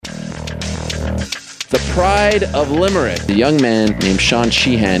The pride of Limerick, a young man named Sean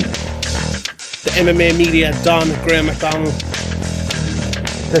Sheehan. The MMA media, Don Graham McDonald.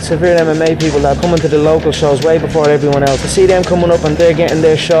 The severe MMA people that are coming to the local shows way before everyone else. To see them coming up and they're getting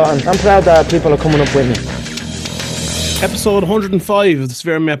their shot, and I'm proud that people are coming up with me. Episode 105 of the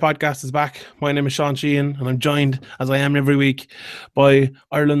Severe MMA podcast is back. My name is Sean Sheehan, and I'm joined, as I am every week, by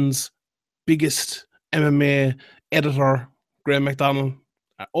Ireland's biggest MMA editor, Graham McDonald.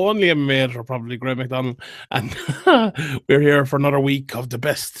 Only MMA editor, probably, Graham McDonald. And we're here for another week of the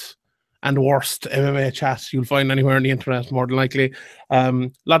best and worst MMA chat you'll find anywhere on the internet, more than likely. A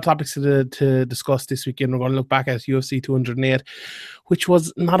lot of topics to discuss this weekend. We're going to look back at UFC 208, which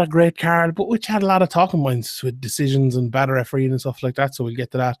was not a great card, but which had a lot of talking points with decisions and bad refereeing and stuff like that, so we'll get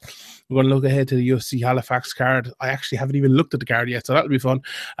to that. We're going to look ahead to the UFC Halifax card. I actually haven't even looked at the card yet, so that'll be fun.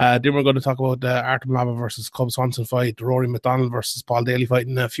 Then we're going to talk about the Artem Lobov versus Cub Swanson fight, the Rory McDonald versus Paul Daly fight,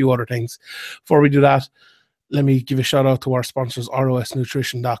 and a few other things. Before we do that, let me give a shout out to our sponsors,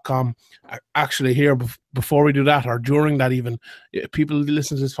 rosnutrition.com. Actually, here, before we do that, or during that even, people who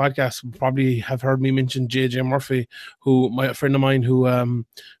listen to this podcast probably have heard me mention JJ Murphy, a friend of mine who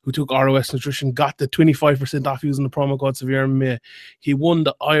took ROS Nutrition, got the 25% off using the promo code Severe MMA. He won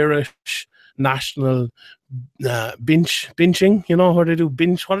the Irish National benching, you know how they do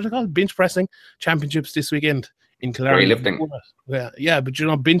what are they called? Bench pressing championships this weekend in Killarney. Lifting. Yeah, but you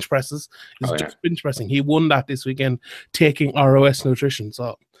know, bench presses is just bench pressing. He won that this weekend, taking ROS Nutrition.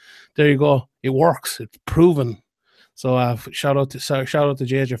 So there you go. It works. It's proven. So shout out to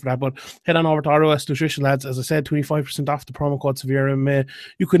JJ for that. But head on over to ROS Nutrition, lads. As I said, 25% off the promo code Severe MMA.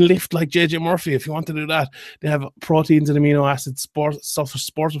 You can lift like JJ Murphy if you want to do that. They have proteins and amino acids, stuff for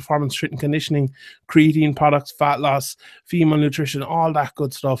sports performance, strength and conditioning, creatine products, fat loss, female nutrition, all that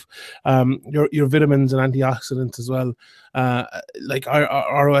good stuff. Your vitamins and antioxidants as well. Like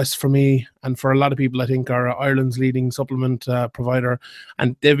ROS for me and for a lot of people, I think, are Ireland's leading supplement provider,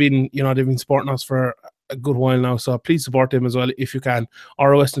 and they've been supporting us for a good while now, so please support them as well if you can.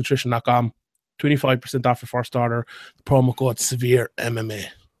 rosnutrition.com, 25% off your first order, the promo code Severe MMA.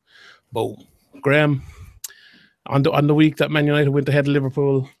 Boom. Graham, on the week that Man United went ahead of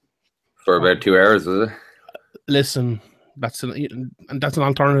Liverpool for about 2 hours, was it? Listen, that's an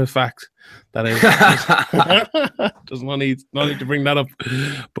alternative fact that there's no need to bring that up,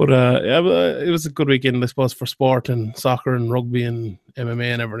 but it was a good weekend, I suppose, for sport and soccer and rugby and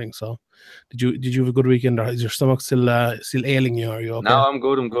MMA and everything. So did you have a good weekend, or is your stomach still ailing you? Are you okay? No, I'm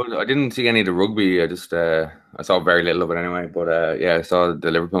good. I didn't see any of the rugby. I just I saw very little of it anyway, but yeah, I saw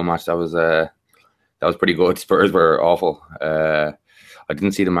the Liverpool match. That was pretty good. Spurs were awful. I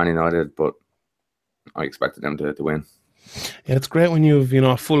didn't see the Man United, but I expected them to win. Yeah, it's great when you've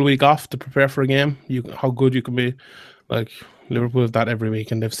a full week off to prepare for a game. How good you can be. Like Liverpool have that every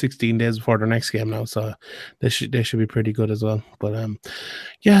week, and they have 16 days before their next game now, so they should be pretty good as well. But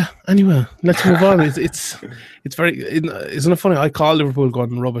yeah. Anyway, let's move on. It's very, isn't it funny? I called Liverpool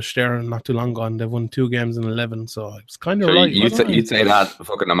going rubbish there, and not too long gone they've won 2 games in 11, so it's kind of sure, right. You'd say that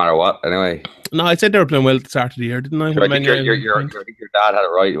fucking no matter what, anyway. No, I said they were playing well at the start of the year, didn't I? Sure, I think your dad had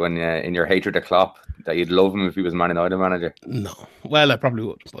it right when in your hatred of Klopp, that you'd love him if he was Man United manager. No, well, I probably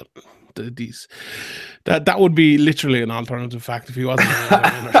would, but that would be literally an alternative fact if he wasn't.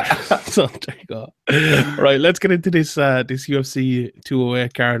 So there you go. Right, let's get into this UFC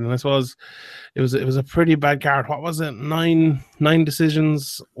 208 card, and I suppose it was a pretty bad card. What was it? Nine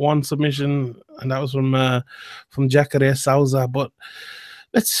decisions, 1 submission, and that was from Jacare Souza. But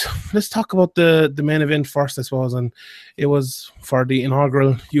let's talk about the main event first, I suppose, and it was for the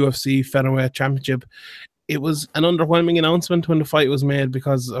inaugural UFC Featherweight Championship. It was an underwhelming announcement when the fight was made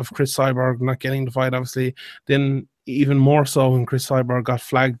because of Chris Cyborg not getting the fight, obviously. Then even more so when Chris Cyborg got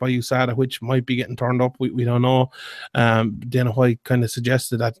flagged by USADA, which might be getting turned up. We don't know. Dana White kind of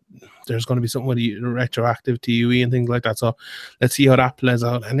suggested that there's going to be something with retroactive TUE and things like that. So let's see how that plays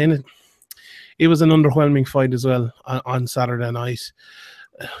out. And then it was an underwhelming fight as well on Saturday night.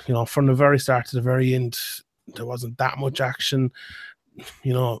 From the very start to the very end, there wasn't that much action.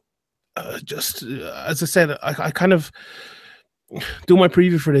 As I said, I kind of do my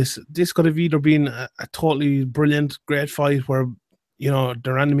preview for this. This could have either been a totally brilliant, great fight where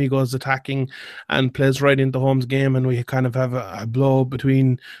Duran goes attacking and plays right into Holmes' game, and we kind of have a blow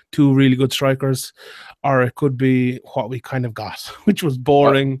between 2 really good strikers, or it could be what we kind of got, which was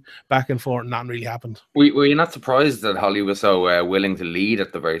boring, back and forth, and nothing really happened. Were you not surprised that Holly was so willing to lead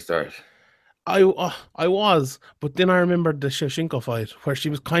at the very start? I was, but then I remembered the Shevchenko fight where she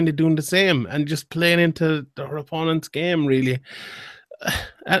was kind of doing the same and just playing into her opponent's game, really.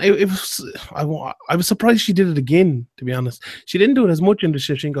 and it was I was surprised she did it again. To be honest, she didn't do it as much in the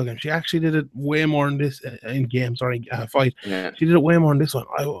Shevchenko game. She actually did it way more in this fight. Yeah. She did it way more in this one.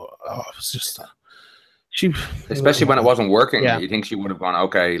 It was just she, especially when it wasn't working. Yeah. You think she would have gone,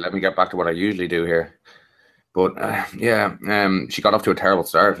 okay, let me get back to what I usually do here. But she got off to a terrible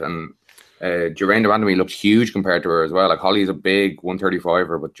start, and Geraint de Randamie looks huge compared to her as well. Like Holly's a big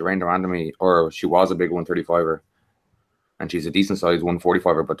 135er, but Geraint de Randamie, or she was a big 135er, and she's a decent sized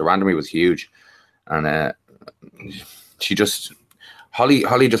 145er. But de Randamie was huge, and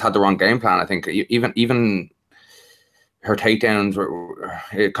Holly just had the wrong game plan. I think even her takedowns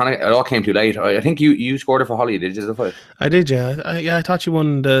it all came too late. I think you scored it for Holly, did you? The fight? I did, yeah. I thought you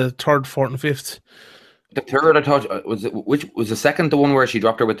won the third, fourth, and fifth. The third, I thought, which was the second, the one where she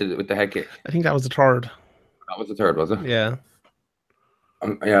dropped her with the head kick. I think that was the third. That was the third, was it? Yeah.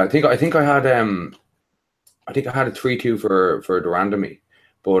 Yeah, I think I had a 3-2 for de Randamie,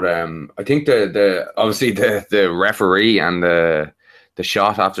 but I think the obviously the referee and the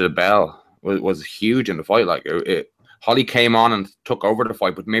shot after the bell was huge in the fight. Like Holly came on and took over the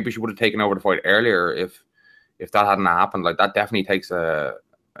fight, but maybe she would have taken over the fight earlier if that hadn't happened. Like that definitely takes a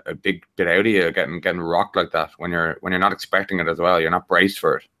big bit out of you, getting rocked like that when you're not expecting it as well. You're not braced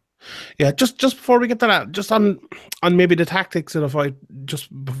for it. Yeah, just before we get to that, just on maybe the tactics of the fight, just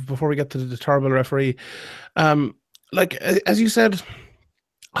before we get to the terrible referee, like as you said,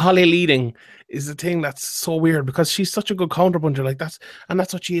 Holly leading is the thing that's so weird because she's such a good counterpuncher. Like that's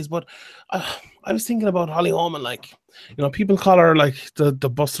what she is. But I was thinking about Holly Holm, and like, you know, people call her like the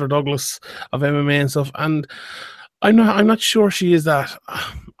Buster Douglas of MMA and stuff, and I'm not sure she is that.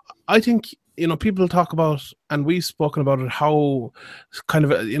 I think, you know, people talk about, and we've spoken about it, how kind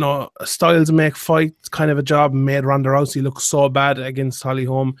of, you know, styles make fights kind of a job made Ronda Rousey look so bad against Holly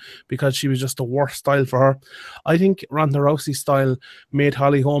Holm because she was just the worst style for her. I think Ronda Rousey's style made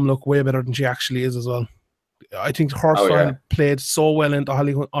Holly Holm look way better than she actually is as well. I think her style played so well into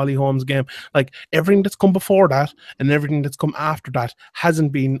Holly Holm's game. Like everything that's come before that and everything that's come after that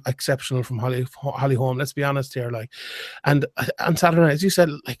hasn't been exceptional from Holly Holm. Let's be honest here. Like, and on Saturday night, as you said,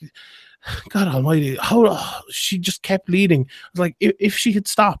 like, God Almighty, how she just kept leading. It's like if she had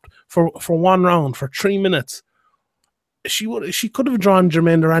stopped for one round for 3 minutes, she could have drawn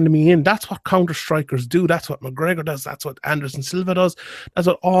Germaine de Randamie in. That's what counter strikers do. That's what McGregor does. That's what Anderson Silva does. That's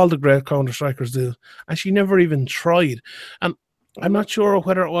what all the great counter strikers do. And she never even tried. And I'm not sure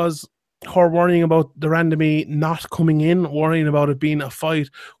whether it was her worrying about de Randamie not coming in, worrying about it being a fight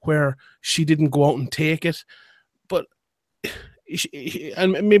where she didn't go out and take it. But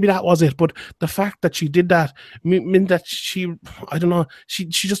and maybe that was it, but the fact that she did that meant that she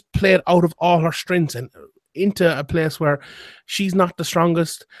just played out of all her strengths and into a place where she's not the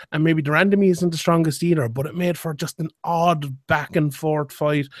strongest, and maybe de Randamie isn't the strongest either, but it made for just an odd back and forth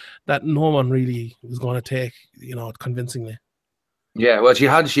fight that no one really was going to take, you know, convincingly. Yeah, well, she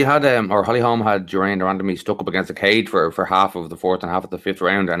had or Holly Holm had Geraint de Randamie stuck up against a cage for half of the fourth and half of the fifth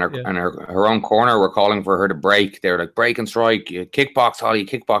round, and her own corner were calling for her to break. They were like, break and strike, kickbox, Holly,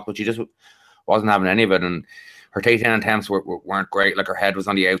 kickbox, but she just wasn't having any of it, and her takedown attempts weren't great. Like her head was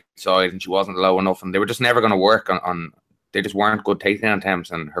on the outside and she wasn't low enough, and they were just never going to work on. They just weren't good takedown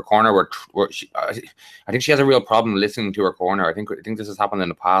attempts, and her corner I think she has a real problem listening to her corner. I think this has happened in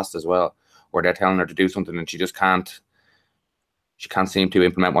the past as well, where they're telling her to do something and she just can't. She can't seem to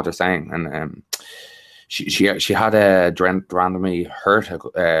implement what they're saying, and she had a de Randamie hurt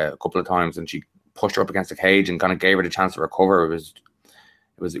a couple of times, and she pushed her up against the cage and kind of gave her the chance to recover. It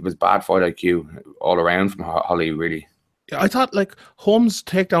was bad fight IQ all around from Holly, really. I thought like Holmes'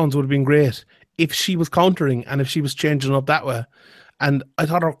 takedowns would have been great if she was countering and if she was changing up that way. And I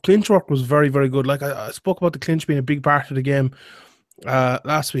thought her clinch work was very, very good. Like I spoke about the clinch being a big part of the game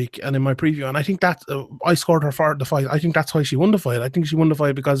last week and in my preview, and I think that I scored her for the fight. I think that's why she won the fight. I think she won the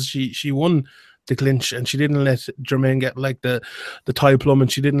fight because she won the clinch and she didn't let Germaine get like the tie plum,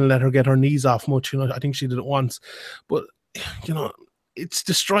 and she didn't let her get her knees off much. You know, I think she did it once, but you know, it's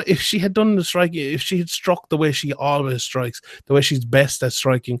the strike. If she had done the strike, if she had struck the way she always strikes, the way she's best at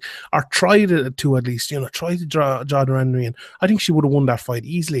striking, or tried it to at least, you know, try to draw de Randamie in, I think she would have won that fight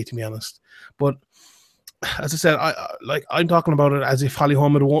easily, to be honest. But as I said, I'm talking about it as if Holly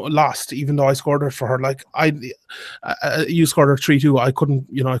Holm had lost, even though I scored her for her. Like you scored her 3-2. I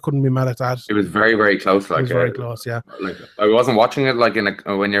couldn't be mad at that. It was very, very close. Like it was very close. Yeah. Like I wasn't watching it like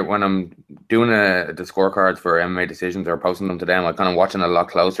when I'm doing the scorecards for MMA decisions or posting them to them. I'm kind of watching it a lot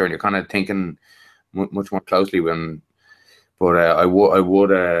closer, and you're kind of thinking much more closely when. But I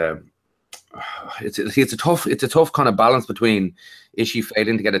would. it's a tough kind of balance between, is she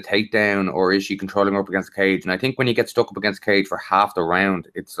failing to get a takedown or is she controlling her up against the cage? And I think when you get stuck up against the cage for half the round,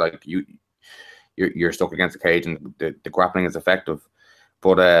 it's like you're stuck against the cage and the grappling is effective.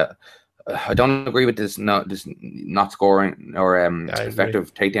 But I don't agree with this not scoring or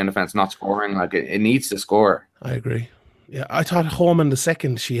effective takedown defense not scoring. Like it needs to score. I agree. Yeah, I thought home in the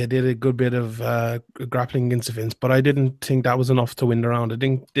second she did a good bit of grappling against Vince, but I didn't think that was enough to win the round. I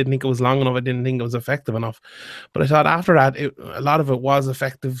didn't think it was long enough. I didn't think it was effective enough. But I thought after that, a lot of it was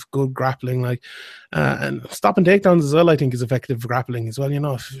effective, good grappling. Like and stopping takedowns as well, I think is effective grappling as well. You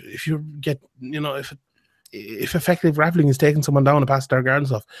know, if you get, you know, if effective grappling is taking someone down and past their guard and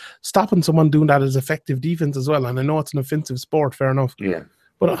stuff, stopping someone doing that is effective defense as well. And I know it's an offensive sport, fair enough. Yeah.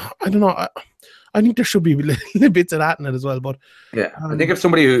 But I don't know. I think there should be little bits of that in it as well. But yeah, I think if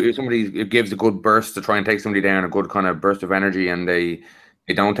somebody gives a good burst to try and take somebody down, a good kind of burst of energy, and they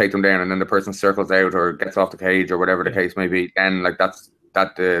don't take them down, and then the person circles out or gets off the cage or whatever the case may be, then like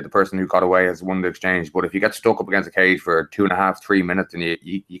the person who got away has won the exchange. But if you get stuck up against a cage for 2.5, 3 minutes and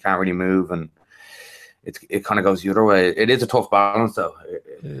you can't really move, and it kind of goes the other way. It is a tough balance though.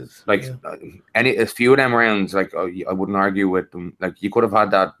 It is. Like a few of them rounds, like I wouldn't argue with them. Like you could have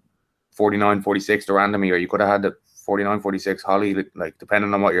had that 49-46 to Randomly, or you could have had the 49-46 Holly, like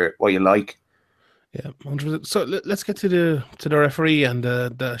depending on what you like. Yeah, 100%. So let's get to the referee and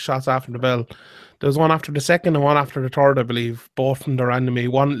the shots after the bell. There was one after the second and one after the third, I believe, both from the Randomly.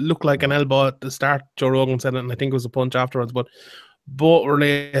 One looked like an elbow at the start. Joe Rogan said it, and I think it was a punch afterwards. But both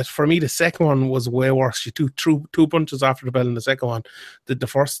related. For me, the second one was way worse. She took two punches after the bell in the second one. The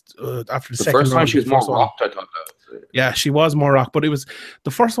first after the second first time she was more rocked, I thought. Yeah, she was more rocked, but it was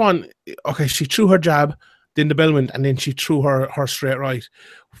the first one. Okay, she threw her jab, then the bell went, and then she threw her straight right,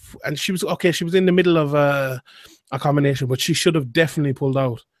 and she was okay. She was in the middle of a combination, but she should have definitely pulled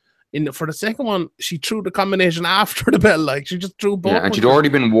out. For the second one, she threw the combination after the bell, like she just threw both. Yeah, and she'd already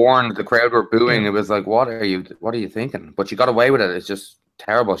been warned. The crowd were booing. It was like, what are you thinking? But she got away with it. It's just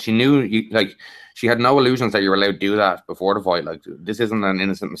terrible. She knew she had no illusions that you were allowed to do that before the fight. Like this isn't an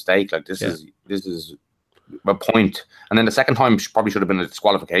innocent mistake. Like this is a point. And then the second time she probably should have been a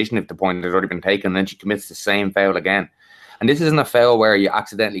disqualification if the point had already been taken. And then she commits the same foul again. And this isn't a foul where you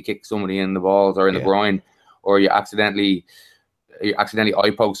accidentally kick somebody in the balls or in the groin, or you accidentally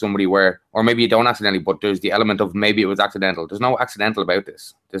eye poke somebody or maybe you don't accidentally, but there's the element of maybe it was accidental. There's no accidental about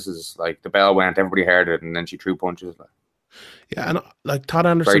this. This is like the bell went, everybody heard it, and then she threw punches. Yeah, and like Todd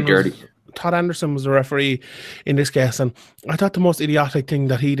Anderson, very dirty. Todd Anderson was the referee in this case, and I thought the most idiotic thing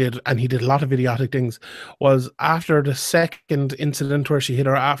that he did, and he did a lot of idiotic things, was after the second incident where she hit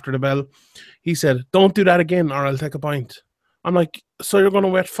her after the bell, he said, "Don't do that again or I'll take a point." I'm like, so you're going to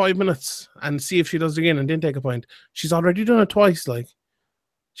wait 5 minutes and see if she does it again and then take a point? She's already done it twice. Like,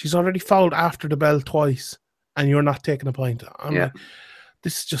 she's already fouled after the bell twice, and you're not taking a point. I'm like,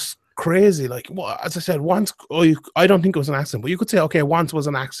 this is just crazy. Like, well, as I said, once, I don't think it was an accident, but you could say, okay, once was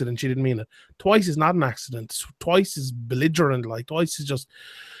an accident. She didn't mean it. Twice is not an accident. Twice is belligerent. Like, twice is just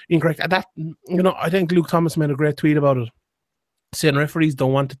incorrect. And that, I think Luke Thomas made a great tweet about it, saying referees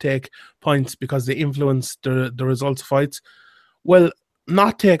don't want to take points because they influence the results of fights. Well,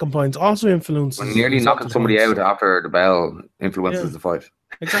 not taking points also influences. When nearly knocking somebody out after the bell influences the fight.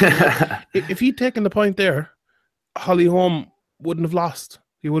 Exactly. if he'd taken the point there, Holly Holm wouldn't have lost.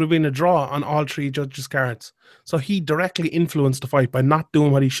 He would have been a draw on all three judges' cards. So he directly influenced the fight by not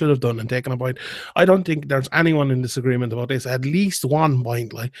doing what he should have done and taking a point. I don't think there's anyone in disagreement about this. At least 1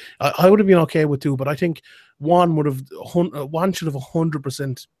 point. Like I would have been okay with 2, but I think one should have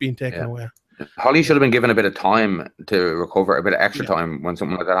 100% been taken away. Holly should have been given a bit of time to recover, a bit of extra time when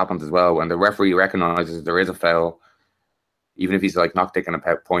something like that happens as well. When the referee recognizes there is a foul, even if he's like not taking a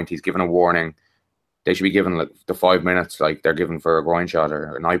point, he's given a warning. They should be given like the 5 minutes, like they're given for a groin shot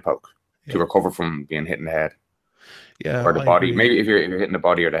or an eye poke to recover from being hit in the head, or the body. Maybe if you're hitting the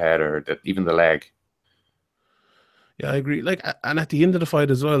body or the head or even the leg. Yeah, I agree. Like, and at the end of the fight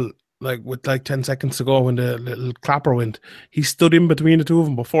as well, like with like 10 seconds to go when the little clapper went, he stood in between the two of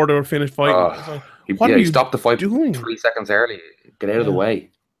them before they were finished fighting. He stopped the fight doing 3 seconds early. Get out of the way.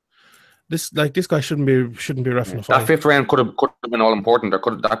 This guy shouldn't be reffing the fight. That 5th round could have been all important.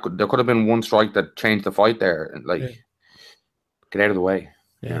 There could have been one strike that changed the fight there. Like, get out of the way.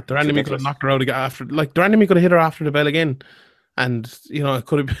 Yeah, the enemy could have knocked her out again after. Like, the enemy could have hit her after the bell again, and it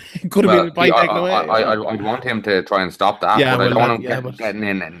could have it could have been a fight taken away. I'd want him to try and stop that, Yeah, but I well, don't want that- him yeah, but- getting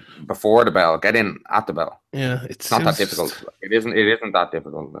in and before the bell. Get in at the bell. Yeah, It's not that difficult. It isn't that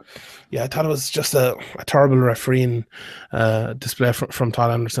difficult. Yeah, I thought it was just a terrible refereeing display from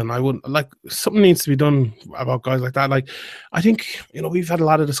Todd Anderson. I wouldn't something needs to be done about guys like that. Like, I think we've had a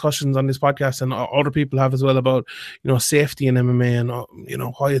lot of discussions on this podcast, and other people have as well, about safety in MMA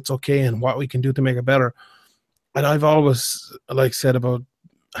and why it's okay and what we can do to make it better. And I've always said about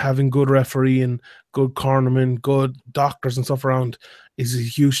having good refereeing, good cornermen, good doctors and stuff around is a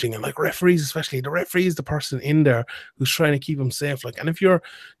huge thing. And referees, especially, the referee is the person in there who's trying to keep them safe. And if you're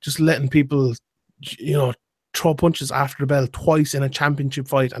just letting people, throw punches after the bell twice in a championship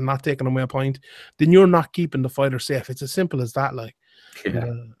fight and not taking away a point, then you're not keeping the fighter safe. It's as simple as that.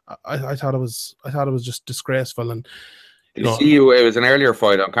 I thought it was just disgraceful. And Did you see it was an earlier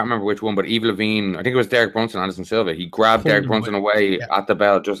fight? I can't remember which one, but Eve Levine, I think it was Derek Brunson, Anderson Silva. He grabbed Derek Brunson away at the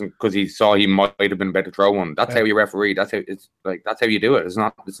bell just because he saw he might have been about to throw one. That's how you referee. That's how you do it. It's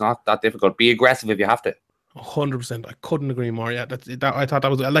not that difficult. Be aggressive if you have to. 100%. I couldn't agree more. Yeah, I thought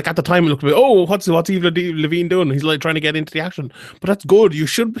that was at the time it looked a bit. Oh, what's Eve Levine doing? He's trying to get into the action, but that's good. You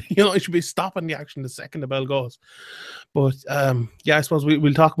should be, it should be stopping the action the second the bell goes. But I suppose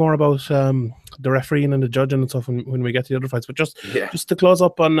we'll talk more about the refereeing and the judging and stuff when we get to the other fights. But just to close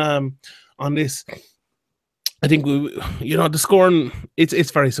up on this, I think the scoring,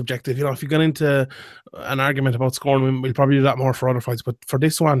 it's very subjective. If you get into an argument about scoring, we'll probably do that more for other fights. But for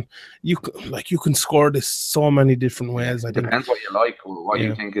this one, you can score this so many different ways. I think depends what you like, what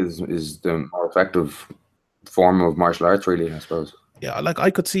you think is the more effective form of martial arts, really, I suppose. Yeah, I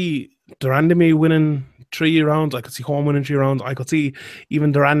could see Durandamy winning 3 rounds. I could see Holm winning 3 rounds. I could see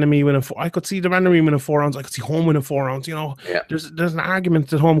even Durandamy winning 4. I could see Durandamy winning 4 rounds. I could see Holm winning 4 rounds. There's an argument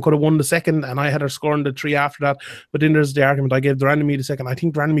that Holm could have won the second, and I had her scoring the 3 after that. But then there's the argument I gave Durandamy the second. I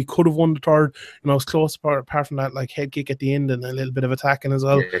think Durandamy could have won the third. I was close apart from that, head kick at the end and a little bit of attacking as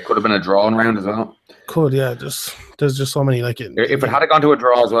well. Yeah, it could have been a drawing round as well. Could, yeah. There's just so many If it had gone to a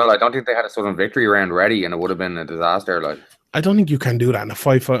draw as well, I don't think they had a sudden victory round ready, and it would have been a disaster. I don't think you can do that in a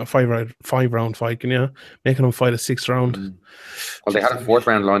five round fight, can you? Making them fight a 6th round. Well, they had a 4th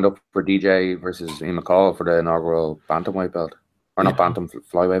round lined up for DJ versus Ian McCall for the inaugural bantamweight belt, or not bantam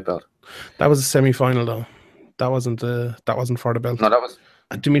flyweight belt. That was a semi-final though. That wasn't for the belt. No, that was.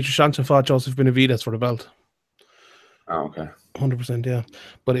 Dimitri Shanchin fought Joseph Benavidez for the belt. Oh, okay. 100%, yeah.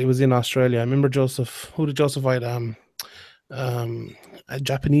 But it was in Australia. I remember Joseph. Who did Joseph fight? A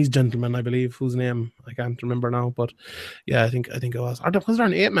Japanese gentleman, I believe, whose name I can't remember now, but yeah, I think it was. Or was there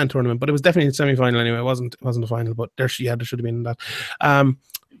an 8-man tournament? But it was definitely a semi-final anyway. It wasn't a final, but there should have been that.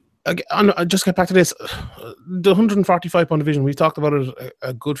 Again, just get back to this. The 145-pound division, we've talked about it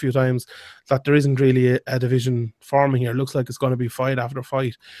a good few times, that there isn't really a division forming here. It looks like it's going to be fight after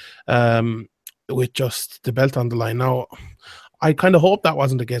fight, with just the belt on the line. Now, I kind of hope that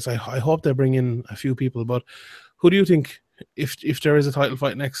wasn't the case. I hope they bring in a few people, but who do you think, if there is a title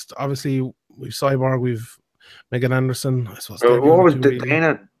fight next? Obviously, we've Cyborg, we've Megan Anderson. I suppose. What was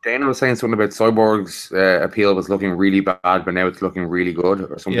Dana was saying something about Cyborg's appeal was looking really bad, but now it's looking really good,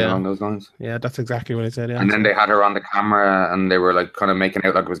 or something along those lines. Yeah, that's exactly what I said. Yeah. And then they had her on the camera, and they were kind of making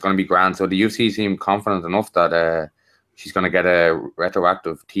out like it was going to be grand. So the UFC seemed confident enough that she's going to get a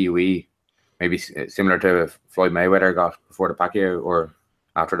retroactive TUE, maybe similar to Floyd Mayweather got before the Pacquiao or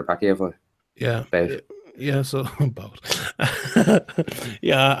after the Pacquiao fight. Yeah. Yeah, so both.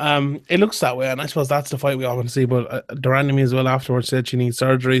 It looks that way, and I suppose that's the fight we all want to see. But Durandamy as well afterwards said she needs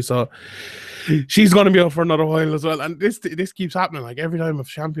surgery, so she's going to be out for another while as well. And this keeps happening. Every time a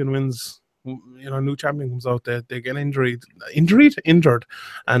champion wins, a new champion comes out, they get injured, and injured.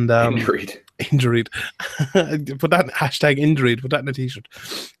 Put that hashtag injured. Put that in a t-shirt.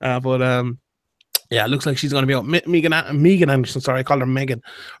 Yeah, it looks like she's going to be out. Megan Anderson, sorry, I called her Megan.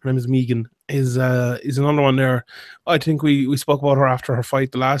 Her name is Megan. Is another one there. I think we spoke about her after her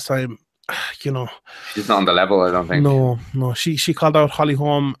fight the last time. She's not on the level, I don't think. No. She called out Holly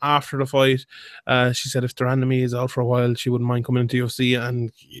Holm after the fight. She said if Durandamy is out for a while, she wouldn't mind coming into UFC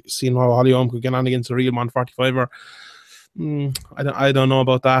and seeing how Holly Holm could get on against a real 145er. I don't know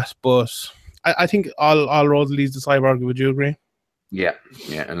about that, but I think all roads leads to Cyborg. Would you agree? Yeah,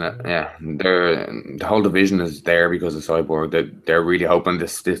 and the whole division is there because of Cyborg. They're really hoping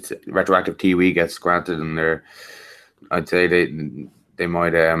this retroactive TUE gets granted, and I'd say they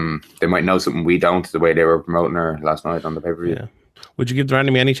might know something we don't, the way they were promoting her last night on the pay-per-view. Yeah. Would you give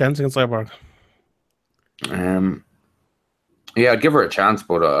Durandamy any chance against Cyborg? Yeah, I'd give her a chance,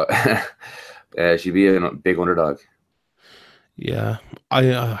 but she'd be a big underdog. Yeah,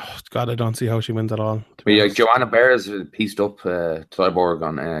 God, I don't see how she wins at all. To But be yeah, honest. Joanna Bears pieced up Cyborg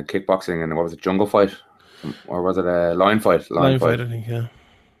on kickboxing, and what was it, jungle fight? Or was it a lion fight? Line fight, I think. Yeah.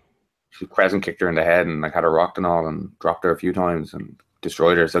 She crescent kicked her in the head and like had her rocked and all, and dropped her a few times and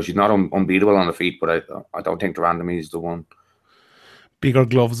destroyed her. So she's not unbeatable on the feet, but I don't think Durand is the one. Bigger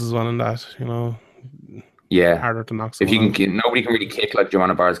gloves as well in that, you know. Yeah, Harder to knock if someone you out. can, nobody can really kick like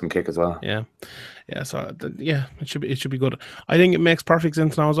Joanna Bears can kick as well. Yeah. So yeah, it should be good. I think it makes perfect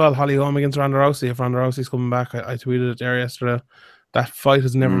sense now as well. Holly Holm against Ronda Rousey. If Ronda Rousey's coming back, I tweeted it there yesterday. That fight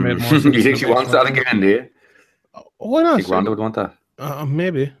has never made more sense. You think she wants that again, do you? Why not? I think Ronda would want that.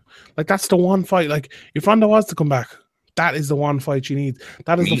 Maybe. Like that's the one fight. Like if Ronda was to come back, that is the one fight she needs.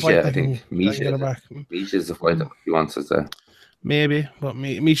 That is the fight that can get her back. Misha is the fight that she wants. Maybe, but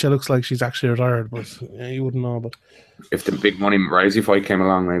Misha looks like she's actually retired, but you wouldn't know. But if the big money Rousey fight came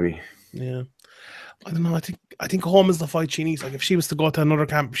along, maybe. Yeah, I don't know. I think Holm is the fight she needs. Like if she was to go to another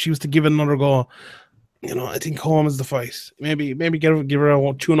camp, if she was to give it another go, you know, I think Holm is the fight. Maybe give her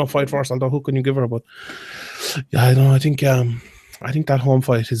a tune-up fight first. Although who can you give her? But yeah, I don't know. I think that Holm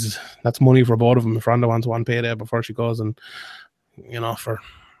fight that's money for both of them. If Ronda wants one payday before she goes, and you know, for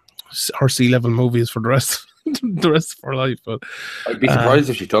her C-level movies for the rest of her life. But I'd be surprised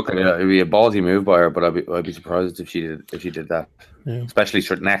if she took it. It'd be a ballsy move by her, but I'd be surprised if she did that. Yeah. Especially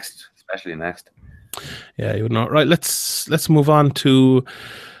next. Yeah, you would know. Right, let's move on to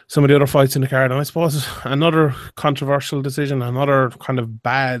some of the other fights in the card. And I suppose another controversial decision, another kind of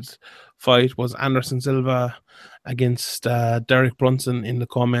bad fight was Anderson Silva against Derek Brunson in the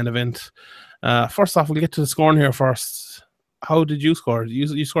co-main event. First off, we'll get to the scoring here first. How did you score?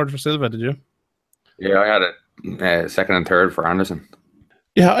 You scored for Silva, did you? Yeah, I had it second and third for Anderson.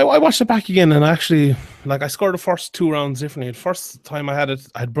 Yeah, I watched it back again, and actually, like, I scored the first 2 rounds differently. The first time I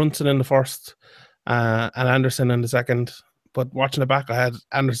had Brunson in the first and Anderson in the second. But watching it back, I had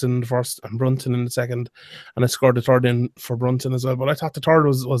Anderson in the first and Brunson in the second, and I scored the third in for Brunson as well. But I thought the third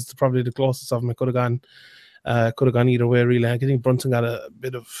was probably the closest of them. It could have gone either way, really. I think Brunson got a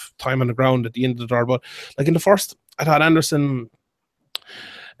bit of time on the ground at the end of the third, but like in the first, I thought Anderson.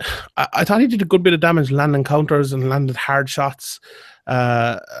 I thought he did a good bit of damage, landing counters and landed hard shots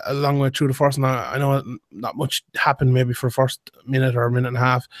a long way through the first. And I know not much happened maybe for the first minute or a minute and a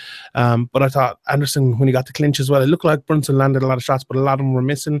half. But I thought Anderson, when he got the clinch as well, it looked like Brunson landed a lot of shots, but a lot of them were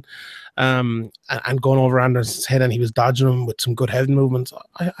missing and going over Anderson's head, and he was dodging them with some good head movements.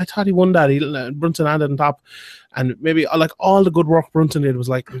 I thought he won that. Brunson landed on top. And maybe like all the good work Brunson did was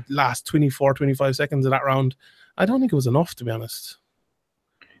like last 24, 25 seconds of that round. I don't think it was enough, to be honest.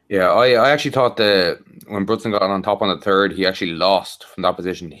 Yeah, I actually thought that when Brunson got on top on the third, he actually lost from that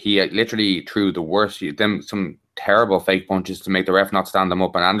position. He literally threw the worst, some terrible fake punches to make the ref not stand them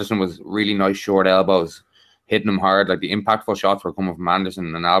up. And Anderson was really nice short elbows, hitting him hard. Like the impactful shots were coming from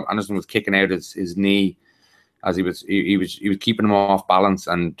Anderson, and Anderson was kicking out his knee as he was keeping him off balance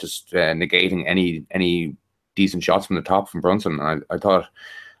and just negating any decent shots from the top from Brunson. And I thought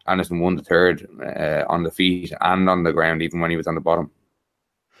Anderson won the third on the feet and on the ground, even when he was on the bottom.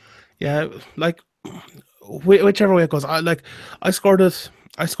 Yeah, like whichever way it goes. I scored it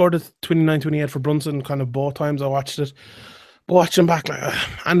 29-28 for Brunson kind of both times I watched it. But watching back, like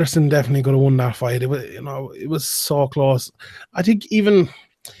Anderson definitely could have won that fight. It was so close. I think even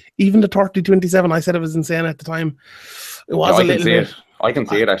the 30-27, I said it was insane at the time. It was a little bit. I can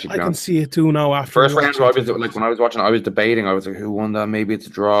see it actually. I can see it too now. After first round, I was like, when I was watching, I was debating. I was like, who won that? Maybe it's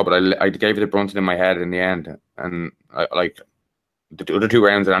a draw, but I gave it to Brunson in my head in the end, and I like. The other 2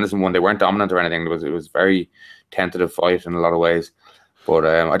 rounds that Anderson won, they weren't dominant or anything. It was very tentative fight in a lot of ways. But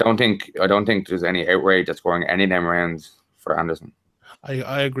I don't think there's any outrage at scoring any of them rounds for Anderson.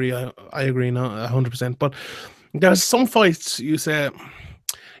 I agree. I agree now 100%. But there's some fights you say,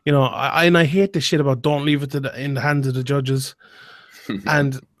 you know, I hate this shit about don't leave it in the hands of the judges.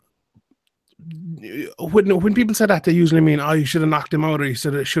 And when people say that, they usually mean, oh, you should have knocked him out, or you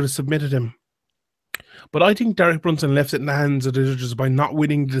should have submitted him. But I think Derek Brunson left it in the hands of the judges by not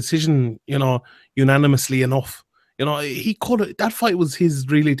winning the decision, you know, unanimously enough. You know, he could. That fight was his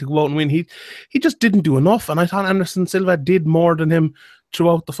really to go out and win. He just didn't do enough, and I thought Anderson Silva did more than him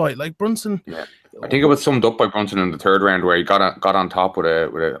throughout the fight. Like Brunson, yeah, I think it was summed up by Brunson in the third round where he got on top with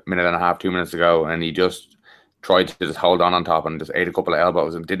a minute and a half, 2 minutes to go, and he just tried to just hold on top and just ate a couple of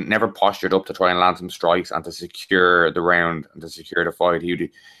elbows and never postured up to try and land some strikes and to secure the round and to secure the fight.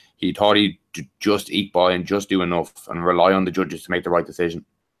 He thought he'd just eke by and just do enough and rely on the judges to make the right decision.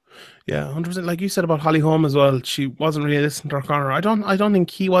 Yeah, 100%. Like you said about Holly Holm as well, she wasn't really listening to her corner. I don't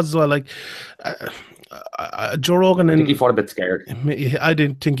think he was as well. Like Joe Rogan, I think he fought a bit scared. I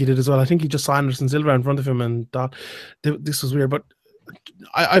didn't think he did as well. I think he just saw Anderson Silva in front of him and thought this was weird. But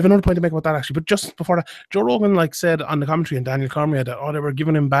I have another point to make about that actually. But just before that, Joe Rogan said on the commentary, and Daniel Cormier, that they were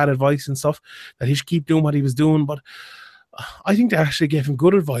giving him bad advice and stuff, that he should keep doing what he was doing. But I think they actually gave him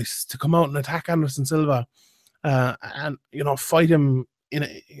good advice to come out and attack Anderson Silva, and fight him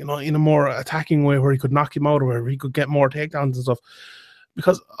in a more attacking way where he could knock him out or where he could get more takedowns and stuff.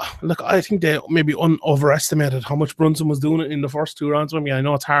 Because look, I think they maybe overestimated how much Brunson was doing it in the first 2 rounds. I mean, I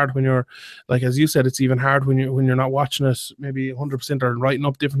know it's hard when you're, like as you said, it's even hard when you're not watching it maybe 100% or writing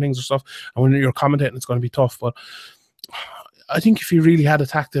up different things or stuff, and when you're commentating, it's going to be tough. But I think if he really had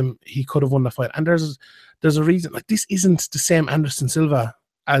attacked him, he could have won the fight. And there's a reason. Like, this isn't the same Anderson Silva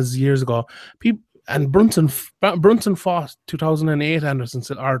as years ago. And Brunson fought 2008 Anderson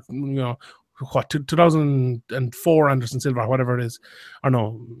Silva, or 2004 Anderson Silva, whatever it is, or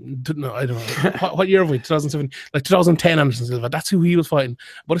no, I don't know. what year have we? 2007, like 2010 Anderson Silva. That's who he was fighting.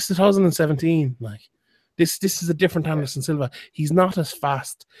 But it's 2017. Like, this is a different Anderson Silva. He's not as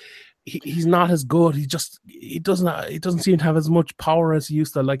fast. He's not as good. He doesn't seem to have as much power as he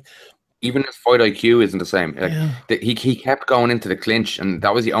used to. Like, even his fight IQ isn't the same. He kept going into the clinch, and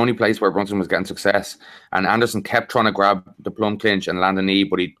that was the only place where Brunson was getting success. And Anderson kept trying to grab the plum clinch and land a knee,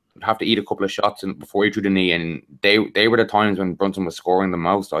 but he'd have to eat a couple of shots before he threw the knee. And they were the times when Brunson was scoring the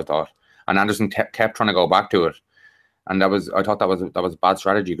most, I thought. And Anderson kept trying to go back to it. And I thought that was bad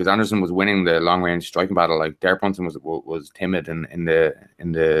strategy, because Anderson was winning the long range striking battle. Like, Derek Brunson was timid and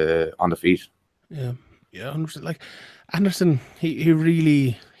on the feet. Yeah, 100%. Like, Anderson, he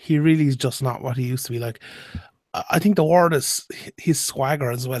really is just not what he used to be. Like, I think the word is his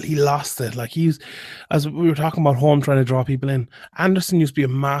swagger as well. He lost it. Like, as we were talking about home trying to draw people in, Anderson used to be a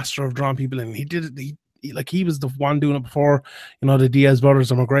master of drawing people in. He did it. He was the one doing it before, the Diaz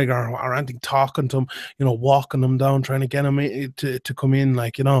brothers or McGregor or anything, talking to him, walking them down, trying to get him to come in.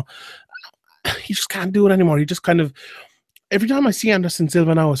 Like, he just can't do it anymore. He just kind of, every time I see Anderson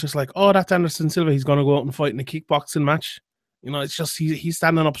Silva now, it's just like, oh, that's Anderson Silva. He's going to go out and fight in a kickboxing match. It's just he's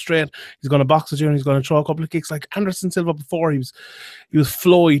standing up straight. He's going to box with you and he's going to throw a couple of kicks. Like Anderson Silva before, he was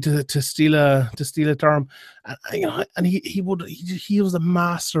flowy to steal a term, and he was the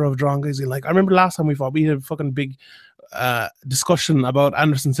master of drawing guys in. Like, I remember last time we fought, we had a fucking big discussion about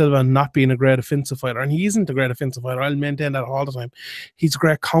Anderson Silva not being a great offensive fighter, and he isn't a great offensive fighter. I'll maintain that all the time. He's a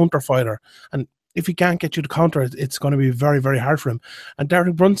great counter fighter, and if he can't get you to counter, it's going to be very, very hard for him. And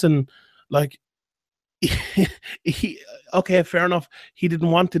Derek Brunson, like, okay, fair enough, he didn't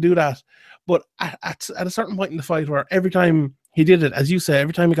want to do that, but at a certain point in the fight, where every time he did it, as you say,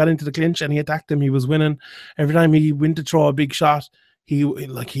 every time he got into the clinch and he attacked him, he was winning. Every time he went to throw a big shot,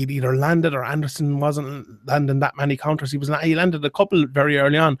 he'd either landed, or Anderson wasn't landing that many counters. He landed a couple very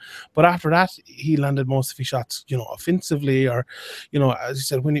early on, but after that he landed most of his shots, offensively, or as you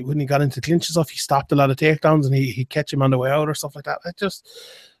said, when he got into clinches off, he stopped a lot of takedowns and he catch him on the way out or stuff like that.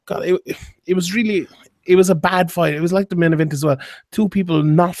 It was a bad fight. It was like the main event as well. Two people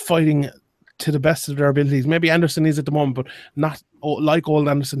not fighting to the best of their abilities. Maybe Anderson is at the moment, but not like old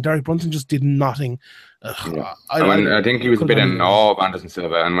Anderson. Derek Brunson just did nothing. I think he was a bit in awe of Anderson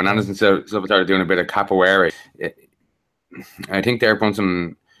Silva. And when Anderson Silva started doing a bit of capoeira, I think Derek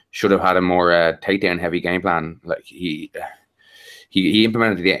Brunson should have had a more takedown heavy game plan. Like, he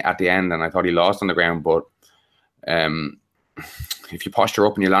implemented it at the end, and I thought he lost on the ground. But if you posture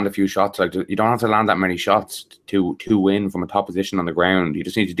up and you land a few shots, like, you don't have to land that many shots to win from a top position on the ground. You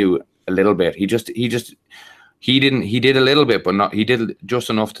just need to do a little bit. He did a little bit, but he did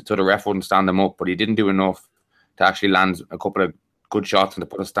just enough so the ref wouldn't stand him up, but he didn't do enough to actually land a couple of good shots and to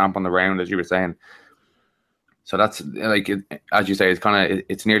put a stamp on the round, as you were saying. So that's, like, as you say,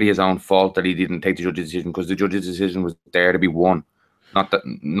 it's nearly his own fault that he didn't take the judge's decision, because the judge's decision was there to be won. Not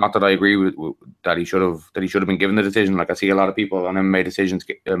that I agree with that he should have been given the decision. Like, I see a lot of people on MMA decisions,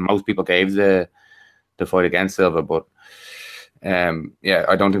 most people gave the fight against Silva, but I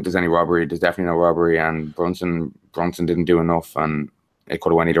don't think there's any robbery. There's definitely no robbery, and Brunson didn't do enough, and it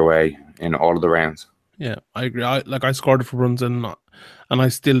could have went either way in all of the rounds. Yeah, I agree. I scored it for Brunson, and I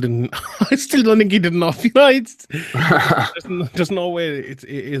still didn't. I still don't think he did enough. There's no way it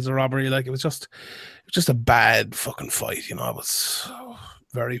is a robbery. Like, it was just a bad fucking fight. It was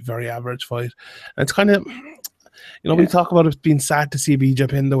very, very average fight. And it's kind of, we talk about it being sad to see BJ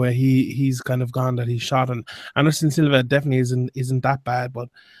Penn the way he's kind of gone, that he's shot, and Anderson Silva definitely isn't that bad, but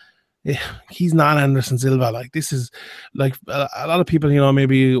he's not Anderson Silva. Like, this is like a lot of people,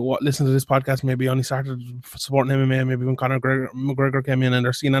 maybe listen to this podcast, maybe only started supporting MMA maybe when Conor McGregor came in, and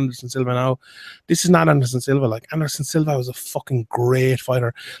they're seeing Anderson Silva now. This is not Anderson Silva. Like, Anderson Silva was a fucking great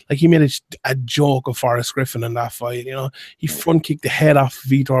fighter. Like, he made a joke of Forrest Griffin in that fight. He front kicked the head off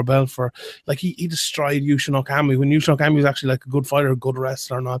Vitor Belfort. Like, he destroyed Yushin Okami when Yushin Okami was actually like a good fighter, a good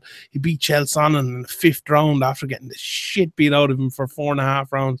wrestler or not. He beat Chael Sonnen in the 5th round after getting the shit beat out of him for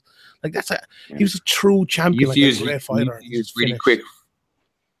 4.5 rounds. Like, he was a true champion, a great fighter. He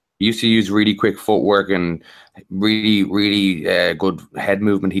used to use really quick footwork and really, really good head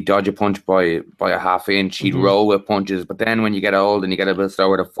movement. He'd dodge a punch by a half inch. He'd roll with punches. But then when you get old and you get a bit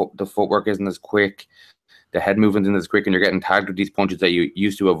slower, the footwork isn't as quick. The head movement isn't as quick, and you're getting tagged with these punches that you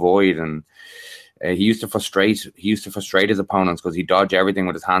used to avoid. And he used to frustrate his opponents because he'd dodge everything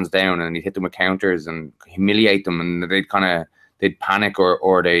with his hands down, and he'd hit them with counters and humiliate them, and they'd panic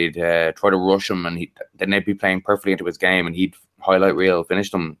or they'd try to rush him, and then they'd be playing perfectly into his game, and he'd highlight reel finish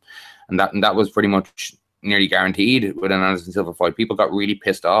them, and that was pretty much nearly guaranteed with an Anderson Silva fight. People got really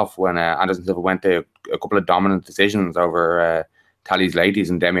pissed off when Anderson Silva went to a couple of dominant decisions over Thales Leites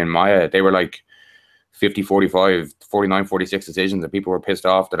and Demian Maia. They were like 50-45, 49-46 decisions, and people were pissed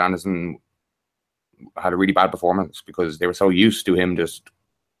off that Anderson had a really bad performance because they were so used to him just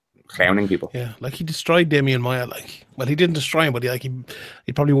clowning people. Yeah, like, he destroyed Demian Maia. Like, well, he didn't destroy him, but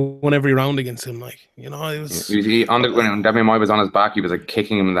he probably won every round against him. Like, it was. When Demian Maia was on his back, he was like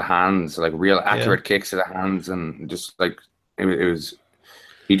kicking him in the hands, like real accurate kicks to the hands, and just like it was.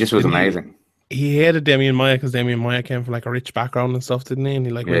 He just was amazing. He hated Demian Maia because Demian Maia came from like a rich background and stuff, didn't he? And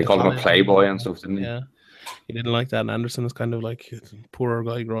he called him a playboy and stuff, didn't he? Yeah, he didn't like that. And Anderson is kind of like a poorer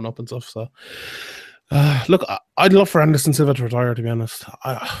guy growing up and stuff. So. Look, I'd love for Anderson Silva to retire, to be honest.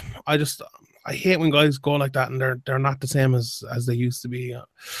 I hate when guys go like that and they're not the same as they used to be.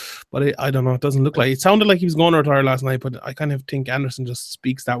 But I don't know. It doesn't look like it. Sounded like he was going to retire last night, but I kind of think Anderson just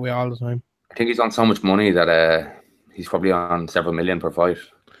speaks that way all the time. I think he's on so much money that he's probably on several million per fight.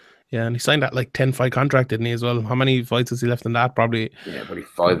 Yeah, and he signed that like 10-fight contract, didn't he, as well? How many fights has he left in that? Probably. Yeah, probably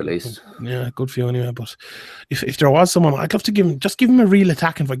 5 at least. Yeah, good few anyway. But if there was someone, I'd love to give him a real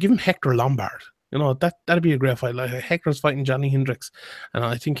attacking fight. Give him Hector Lombard. That'd be a great fight. Like, Hector's fighting Johnny Hendricks, and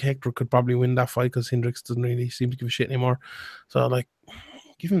I think Hector could probably win that fight because Hendricks doesn't really seem to give a shit anymore. So, like,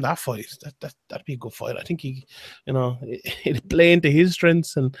 give him that fight. That'd be a good fight. I think it'd play into his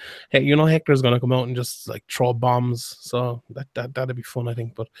strengths, and Hector's gonna come out and just like throw bombs. So that'd be fun, I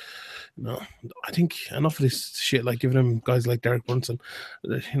think. But I think enough of this shit. Like, giving him guys like Derek Brunson.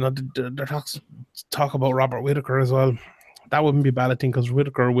 There talk about Robert Whittaker as well. That wouldn't be a bad thing because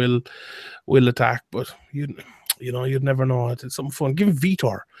Whittaker will attack, but you'd never know. It's something fun. Give him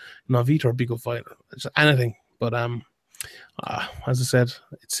Vitor. Vitor would be a good fighter. It's anything. But as I said,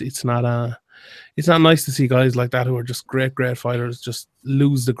 it's not nice to see guys like that who are just great fighters just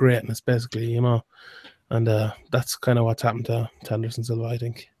lose the greatness, basically, and that's kind of what's happened to Anderson Silva, I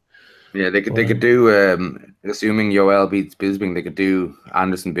think. Yeah, they could do assuming Yoel beats Bisping, they could do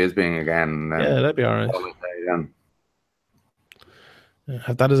Anderson Bisping again. Yeah, that'd be all right.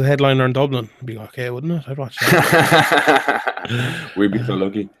 Have that as a headliner in Dublin, it'd be okay, wouldn't it? I'd watch that. We'd be so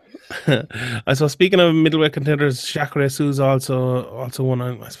lucky. I suppose, speaking of middleweight contenders, Jacare Souza also won.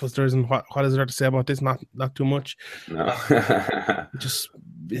 I suppose there isn't what is there to say about this? Not too much. No. Just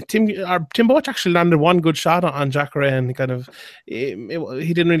Tim Boetsch actually landed one good shot on Jacare, and he kind of he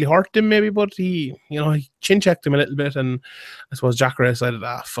didn't really hurt him maybe, but he chin checked him a little bit, and I suppose Jacare decided,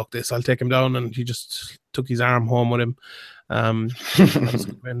 fuck this, I'll take him down, and he just took his arm home with him. After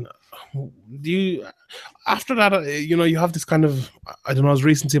that, you have this kind of, I don't know, is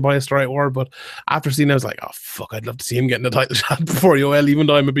recency bias the right word, but after seeing it, I was like, oh fuck, I'd love to see him getting the title shot before Yoel, even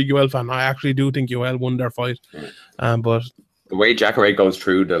though I'm a big Yoel fan. I actually do think Yoel won their fight. But the way Jacare goes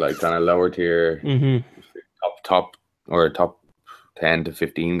through the like kind of lower tier, top 10 to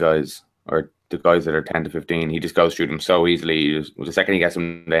 15 guys, or the guys that are 10 to 15, he just goes through them so easily. The second he gets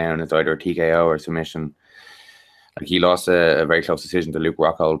them down, it's either a TKO or submission. Like, he lost a very close decision to Luke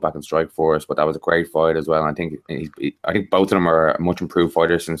Rockhold back in Strikeforce, but that was a great fight as well. And I think both of them are much improved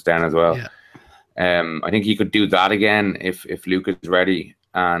fighters since then as well. Yeah. I think he could do that again if Luke is ready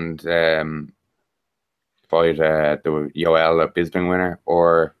and fight the Yoel Bisping winner,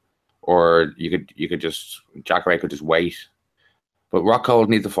 or you could just Jacare could just wait. But Rockhold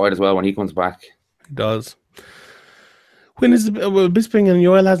needs to fight as well when he comes back. He does. When is Bisping and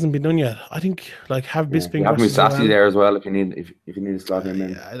Yoel hasn't been done yet? I think have Bisping. You have Mousasi there as well if you need to slot him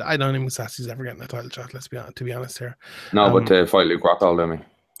in. Yeah, I don't think Mousasi's ever getting a title shot. Let's be honest, to be honest here. No, but to fight Luke Rockhold, I mean.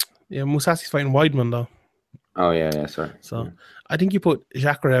 Yeah, Mousasi's fighting Weidman though. Oh yeah, sorry. So Yeah. I think you put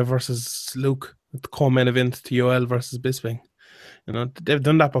Jacare versus Luke at the co-main event to Yoel versus Bisping. You know, they've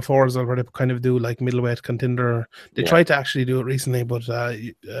done that before as well, where they kind of do like middleweight contender. They tried to actually do it recently, but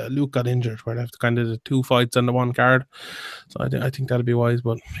Luke got injured, where they have to kind of do 2 fights on the one card. So I think that'll be wise.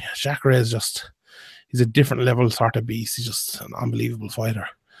 But yeah, Jacare is he's a different level sort of beast. He's just an unbelievable fighter.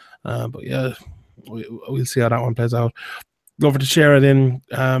 But yeah, we'll see how that one plays out. Glover Teixeira then,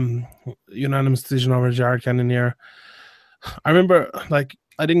 unanimous decision over Jared Cannonier. I remember, like,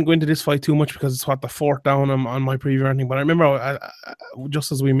 I didn't go into this fight too much because it's the 4th down on my preview or anything, but I remember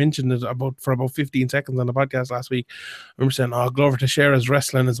just as we mentioned it for about 15 seconds on the podcast last week, I remember saying, Glover Teixeira's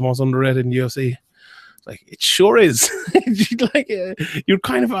wrestling is the most underrated in the UFC. Like, it sure is. Like, you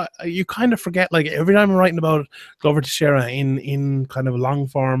kind of forget, like, every time I'm writing about Glover Teixeira in kind of long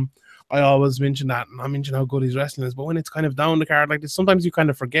form, I always mention that, and I mention how good his wrestling is, but when it's kind of down the card like this, sometimes you kind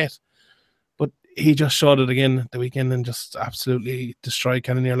of forget. But he just showed it again the weekend and just absolutely destroyed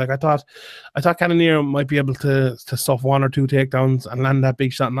Cannonier. Like, I thought Cannonier might be able to stuff 1 or 2 takedowns and land that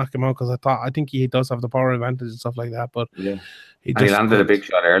big shot and knock him out, because I think he does have the power advantage and stuff like that. But yeah, he landed a big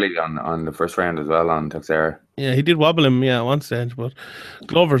shot early on the first round as well on Teixeira. Yeah, he did wobble him, at one stage. But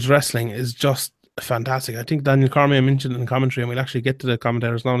Glover's wrestling is just fantastic. I think Daniel Cormier mentioned in the commentary, and we'll actually get to the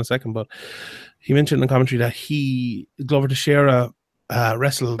commentators now in a second, but he mentioned in the commentary that Glover Teixeira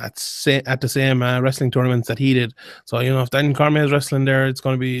wrestled at the same wrestling tournaments that he did. So, you know, if Daniel Cormier is wrestling there, it's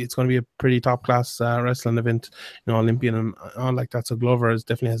going to be a pretty top class wrestling event, you know, Olympian and all like that. So Glover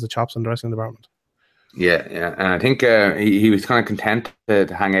definitely has the chops in the wrestling department. Yeah, and I think he was kind of content to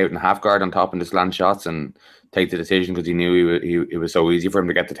hang out in half guard on top and just land shots and take the decision, because he knew it was so easy for him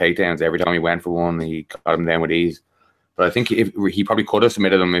to get the takedowns. Every time he went for one, he got him down with ease. But I think he probably could have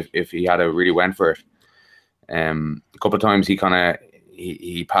submitted him if he had really went for it. A couple of times he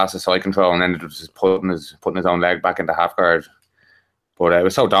passed the side control and ended up just putting his own leg back into half guard. But it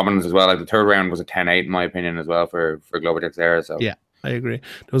was so dominant as well. Like, the 3rd round was a 10-8 in my opinion as well for Glover Teixeira. So yeah, I agree.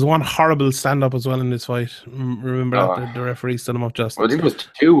 There was one horrible stand-up as well in this fight. Remember that the referee stood him up just. Well, I think it was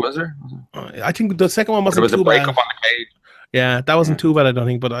 2, was there? I think the second one wasn't too bad. There was a breakup on the cage. Yeah, that wasn't too bad, I don't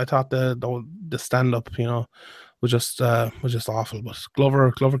think. But I thought the stand-up, you know, was just awful. But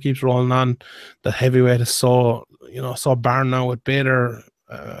Glover keeps rolling on. The heavyweight is so barren now with Bader.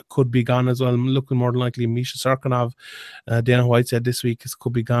 Could be gone as well. Looking more than likely Misha Serkinov. Dana White said this week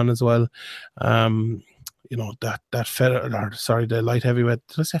could be gone as well. You know, the light heavyweight.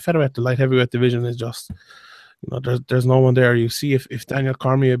 Did I say featherweight? The light heavyweight division is just, you know, there's no one there. You see if Daniel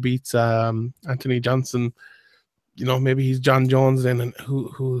Cormier beats Anthony Johnson, you know, maybe he's John Jones then, and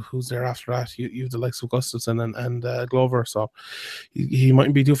who's there after that? You have the likes of Gustafsson and Glover, so he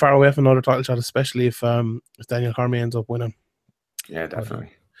mightn't be too far away from another title shot, especially if Daniel Cormier ends up winning. Yeah, definitely.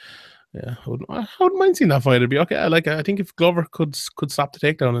 Yeah, I wouldn't mind seeing that fight. It'd be okay. I think if Glover could stop the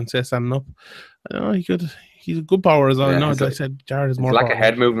takedown and say standing up, I know he could. He's a good power as well. No, as I said, Jared is more. Like a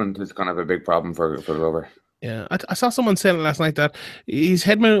head movement is kind of a big problem for Glover. Yeah, I saw someone saying last night that his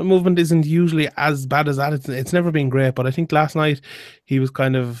head movement isn't usually as bad as that. It's never been great, but I think last night he was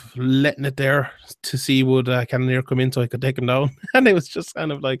kind of letting it there to see would Cannonier come in so he could take him down, and it was just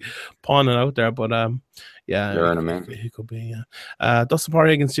kind of like pawning out there. But yeah, he could be. Yeah, Dustin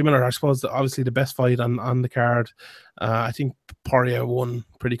Poirier against Jim Miller. I suppose obviously the best fight on the card. I think Poirier won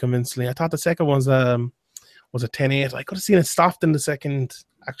pretty convincingly. I thought the second was a 10-8. I could have seen it stopped in the second.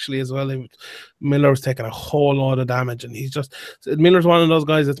 Actually, as well, Miller was taking a whole lot of damage, and Miller's one of those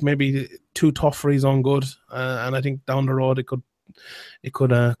guys that's maybe too tough for his own good, and I think down the road it could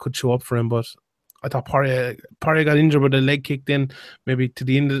show up for him. But I thought Poirier got injured, but the leg kicked in maybe towards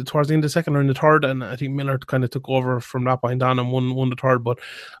the end of the second or in the third, and I think Miller kind of took over from that point on and won the third. But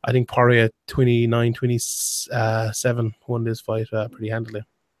I think Poirier 29-27 won this fight pretty handily.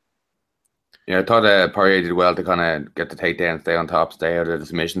 Yeah, I thought Poirier did well to kind of get the takedown, stay on top, stay out of the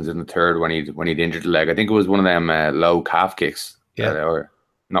submissions in the third when he'd injured the leg. I think it was one of them low calf kicks, or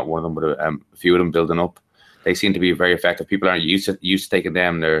not one of them, but a few of them building up. They seem to be very effective. People aren't used to taking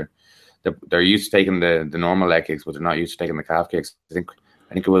them. They're used to taking the normal leg kicks, but they're not used to taking the calf kicks. I think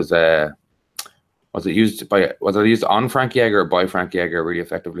it was it used on Frank Yeager or by Frank Yeager really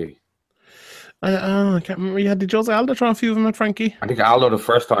effectively? I can't remember. Did Jose Aldo try a few of them at Frankie? I think Aldo the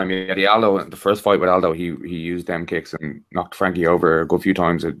first time, the first fight with Aldo, he used them kicks and knocked Frankie over a good few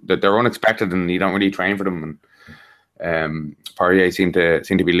times. They're unexpected and you don't really train for them. And Poirier seemed to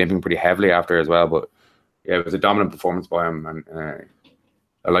be limping pretty heavily after as well. But yeah, it was a dominant performance by him, and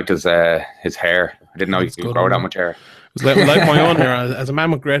I liked his hair. I didn't know he could grow that much hair. It was like my own hair. As a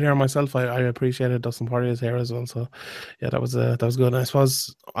man with great hair myself, I appreciated Dustin Poirier's hair as well. So yeah, that was good. And I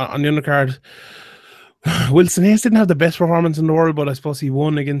suppose on the undercard, Wilson Hayes didn't have the best performance in the world, but I suppose he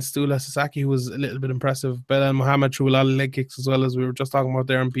won against Dula Sasaki, who was a little bit impressive. Belal Muhammad threw a lot of leg kicks as well, as we were just talking about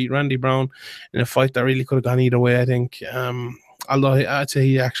there, and beat Randy Brown in a fight that really could have gone either way, I think. Although I'd say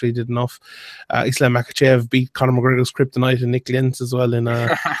he actually did enough. Islam Makhachev beat Conor McGregor's kryptonite and Nick Lentz as well in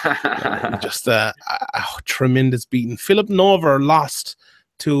just a tremendous beating. Philip Nover lost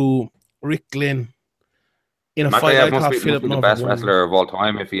to Rick Glynn in a fight. I thought Philip Nover, the best wrestler of all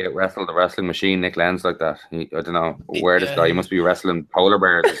time if he wrestled the wrestling machine Nick Lentz like that. I don't know where this guy. He must be wrestling polar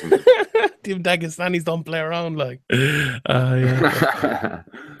bears or something. Team Dagestanis don't play around like. Yeah.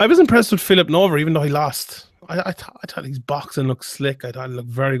 I was impressed with Philip Nover, even though he lost. I thought his boxing looked slick. I thought it looked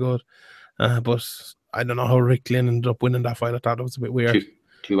very good. But I don't know how Rick Glynn ended up winning that fight. I thought it was a bit weird.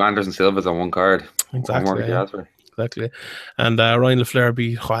 Two Anderson Silvas on one card. Exactly. Exactly. And Ryan LaFleur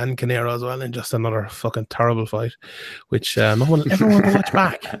beat Juan Canero as well in just another fucking terrible fight, which no one ever want to watch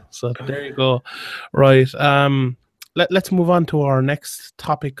back. So there you go. Right. Let's move on to our next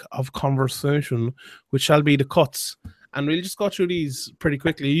topic of conversation, which shall be the cuts. And we'll just go through these pretty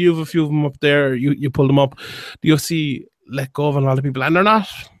quickly. You have a few of them up there. You pull them up. The UFC let go of a lot of people. And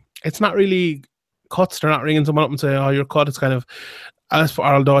it's not really cuts. They're not ringing someone up and saying, oh, you're cut. It's kind of,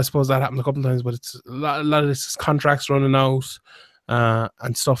 although I suppose that happened a couple of times, but it's a lot of this is contracts running out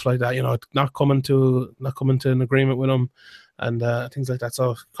and stuff like that. You know, not coming to an agreement with them and things like that.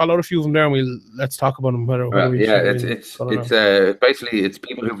 So call out a few of them there, and let's talk about them. It's basically it's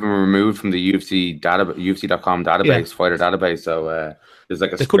people who've been removed from the UFC UFC.com database, fighter database. So there's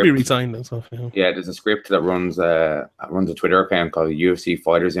like they could be re-signed and stuff. Yeah, there's a script that runs a Twitter account called UFC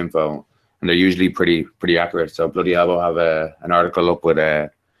Fighters Info. And they're usually pretty accurate. So Bloody Elbow have an article up with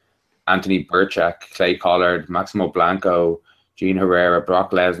Anthony Burchak, Clay Collard, Maximo Blanco, Gene Herrera, Brock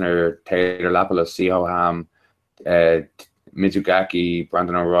Lesnar, Taylor Lapalus, Siho Ham, Mizugaki,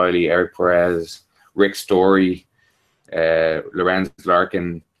 Brandon O'Reilly, Eric Perez, Rick Story, Lorenz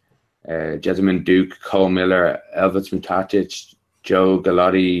Larkin, Jessamine Duke, Cole Miller, Elvis Mutacic, Joe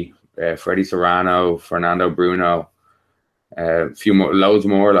Galati, Freddie Serrano, Fernando Bruno. A few more, loads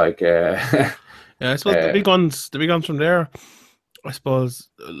more. Like, yeah, I suppose the big ones from there. I suppose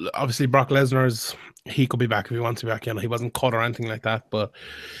obviously Brock Lesnar he could be back if he wants to be back. You know, he wasn't cut or anything like that. But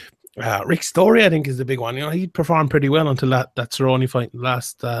Rick Story, I think, is the big one. You know, he performed pretty well until that Cerrone fight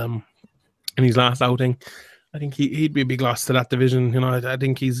in his last outing. I think he'd be a big loss to that division. You know, I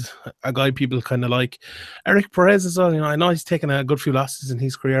think he's a guy people kind of like. Eric Perez as well. You know, I know he's taken a good few losses in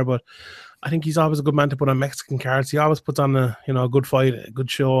his career, but I think he's always a good man to put on Mexican cards. He always puts on a good fight, a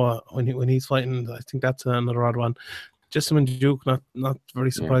good show when he's fighting. I think that's another odd one. Jessamine Duke, not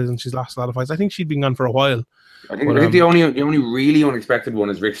very surprising. She's lost a lot of fights. I think she'd been gone for a while. I think the only really unexpected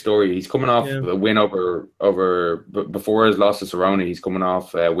one is Rick Story. He's coming off a win over before his loss to Cerrone. He's coming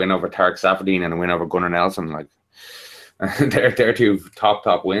off a win over Tarek Safadine and a win over Gunnar Nelson. Like they're two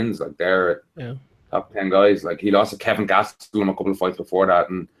top wins. Like they're top 10 guys. Like he lost to Kevin Gastelum a couple of fights before that,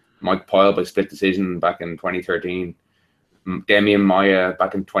 and Mike Pyle by split decision back in 2013. Demian Maia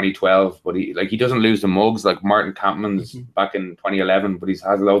back in 2012, but he doesn't lose the mugs like Martin Kampman's back in 2011, but he's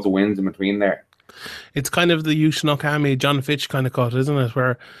had loads of wins in between there. It's kind of the Yushin Okami, John Fitch kind of cut, isn't it?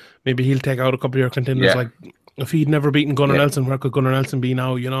 Where maybe he'll take out a couple of your contenders. Yeah. Like if he'd never beaten Gunnar Nelson, where could Gunnar Nelson be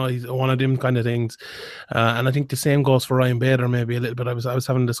now? You know, he's one of them kind of things. And I think the same goes for Ryan Bader maybe a little bit. I was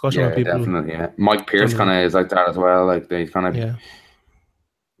having a discussion with people. Definitely, yeah. Mike Pierce kind of is like that as well. Like he's kind of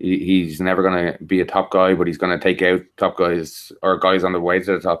he's never going to be a top guy, but he's going to take out top guys or guys on the way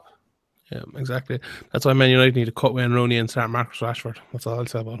to the top. Yeah, exactly. That's why Man United need to cut Wayne Rooney and start Marcus Rashford. That's all I'll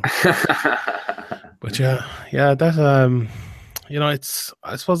say about it. But that you know, it's,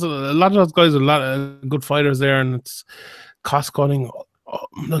 I suppose a lot of those guys are a lot of good fighters there, and it's cost cutting.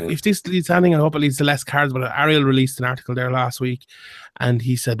 Look, if this leads to anything, I hope it leads to less cards. But Ariel released an article there last week, and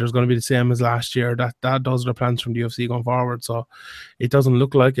he said there's going to be the same as last year. Those are the plans from the UFC going forward. So it doesn't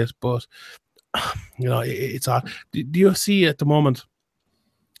look like it, but you know, it's odd. The UFC at the moment,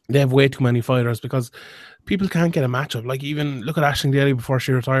 they have way too many fighters because people can't get a matchup. Like even look at Aisling Daly before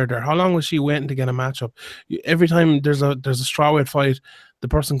she retired there. How long was she waiting to get a matchup? Every time there's a strawweight fight, the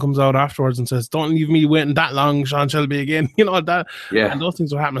person comes out afterwards and says, "Don't leave me waiting that long, Sean Shelby again." You know that. Yeah. And those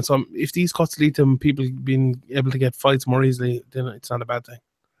things are happening. So if these cuts lead to people being able to get fights more easily, then it's not a bad thing.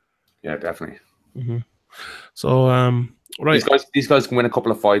 Yeah, definitely. Mm-hmm. So right, these guys can win a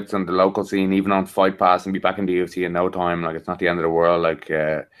couple of fights on the local scene, even on Fight Pass, and be back in the UFC in no time. Like it's not the end of the world. Like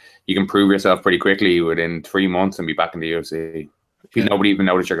you can prove yourself pretty quickly within 3 months and be back in the UFC. Nobody even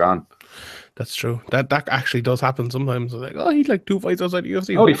notice you're gone. That's true. That actually does happen sometimes. Like, oh, he'd like 2 fights outside the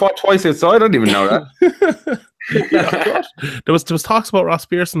UFC. Oh, he fought twice outside. I didn't even know that. There was talks about Ross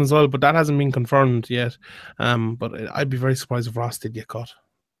Pearson as well, but that hasn't been confirmed yet. But I'd be very surprised if Ross did get cut.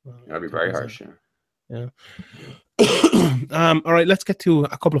 That'd be very harsh. Yeah. All right, let's get to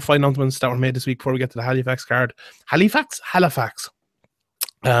a couple of fight announcements that were made this week before we get to the Halifax card. Halifax.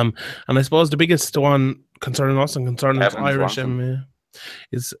 And I suppose the biggest one concerning us and concerning us Irish MMA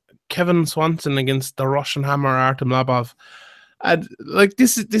is Kevin Swanson against the Russian Hammer Artem Labov. And like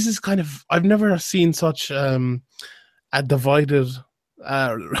this is kind of, I've never seen such a divided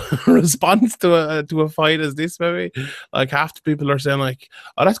response to a fight as this. Maybe like half the people are saying like,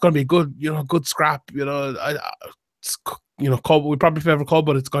 oh, that's going to be good, good scrap, we probably favor Cub,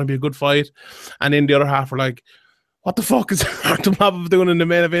 but it's going to be a good fight. And then the other half are like, what the fuck is Artem Labov doing in the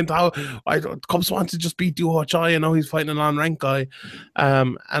main event? Cub Swanson just beat Duho Choi, he's fighting an unranked guy.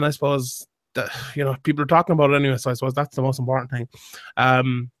 And I suppose that, people are talking about it anyway, so I suppose that's the most important thing.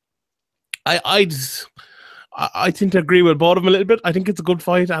 I tend to agree with both of them a little bit. I think it's a good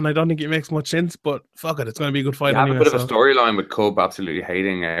fight, and I don't think it makes much sense, but fuck it, it's going to be a good fight. You have a bit of a storyline with Cub absolutely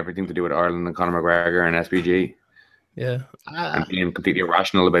hating everything to do with Ireland and Conor McGregor and SBG. Yeah. And being completely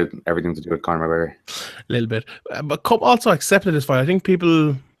irrational about everything to do with Conor McGregor. A little bit. But Cub also accepted this fight. I think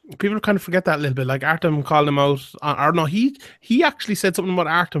people kind of forget that a little bit. Like Artem called him out, or no, he actually said something about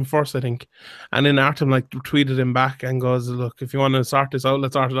Artem first, I think, and then Artem like tweeted him back and goes, "Look, if you want to sort this out,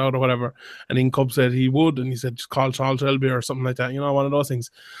 let's sort it out," or whatever. And then Cub said he would, and he said just call Charles Shelby or something like that. One of those things.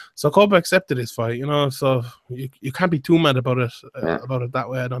 So Cub accepted his fight, so you can't be too mad about it that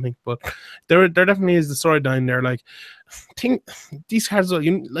way. I don't think, but there definitely is the storyline there. Like, these cards are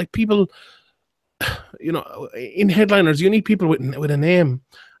like people, in headliners, you need people with a name.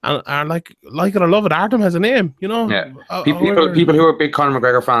 And like it or love it, Artem has a name, Yeah. People who are big Conor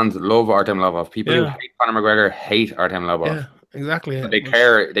McGregor fans love Artem Labov. People who hate Conor McGregor hate Artem Labov. Yeah, exactly. They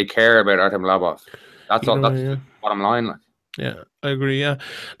care about Artem Labov. That's all. That's the bottom line. Like. Yeah, I agree. Yeah,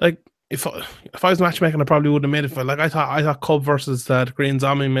 like if I was matchmaking, I probably would have made it for. Like I thought Cub versus the Green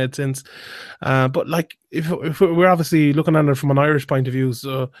Zombie made sense. But like if we're obviously looking at it from an Irish point of view,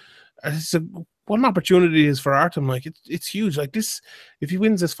 so it's one opportunity is for Artem. Like it's huge. Like this, if he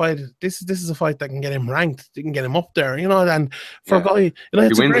wins this fight, this is a fight that can get him ranked. It can get him up there. And for a guy,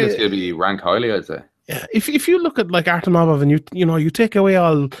 if he wins this, he'll be ranked highly, I'd say. Yeah, if you look at like Artem Labov and you take away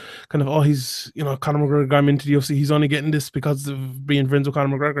all kind of he's Conor McGregor got him into the UFC, he's only getting this because of being friends with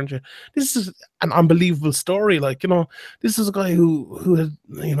Conor McGregor and shit. This is an unbelievable story. Like this is a guy who had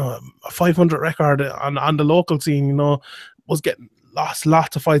a 500 record on the local scene. Was getting lost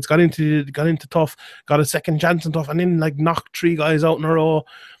lots of fights, got into tough, got a second chance in tough, and then like knocked 3 guys out in a row.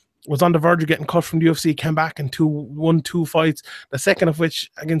 Was on the verge of getting cut from the UFC, came back and won 2 fights. The second of which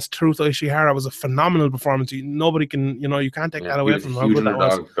against Teruto Ishihara was a phenomenal performance. Nobody can, you can't take that away from him. How good that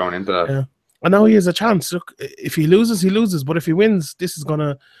was. Going into that. Yeah. And now he has a chance. Look, if he loses, he loses. But if he wins, this is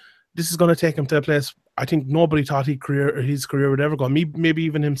gonna take him to a place I think nobody thought his career would ever go. Maybe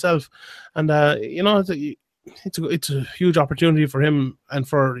even himself. And it's a huge opportunity for him and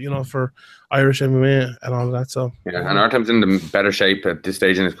for for Irish MMA and all of that. So yeah, and Artem's in the better shape at this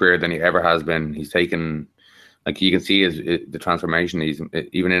stage in his career than he ever has been. He's taken, like you can see the transformation. He's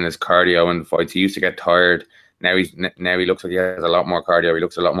even in his cardio and fights. He used to get tired. Now he looks like he has a lot more cardio. He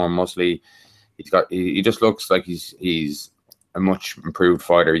looks a lot more muscly. He just looks like he's a much improved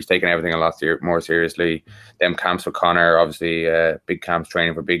fighter. He's taken everything a lot more seriously. Them camps with Conor, obviously, big camps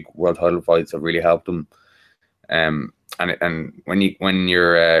training for big world title fights have really helped him. And when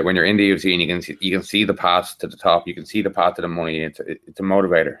you're in the UFC and you can see the path to the top, you can see the path to the money. It's a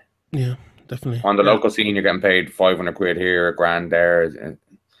motivator. Yeah, definitely. On the local scene, you're getting paid 500 quid here, $1,000 there.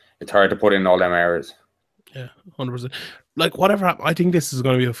 It's hard to put in all them hours. Yeah, 100%. Like whatever, I think this is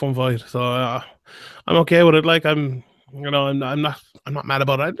going to be a fun fight. So I'm okay with it. Like I'm not mad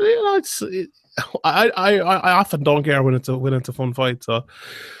about it. I often don't care when it's a fun fight. So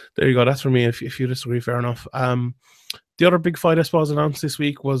there you go. That's for me. If you disagree, fair enough. The other big fight I suppose announced this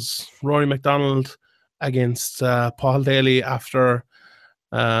week was Rory McDonald against Paul Daly after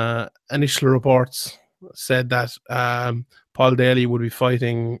initial reports said that Paul Daly would be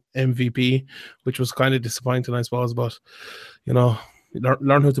fighting MVP, which was kind of disappointing, I suppose. But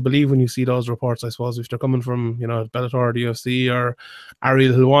learn how to believe when you see those reports, I suppose. If they're coming from Bellator or the UFC or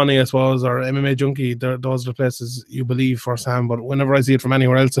Ariel Helwani, I suppose, or MMA Junkie, those are the places you believe firsthand. But whenever I see it from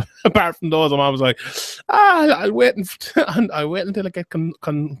anywhere else apart from those, I'm always like, I'll wait I'll wait until it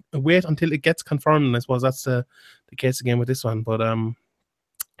gets confirmed. And I suppose that's the case again with this one. But are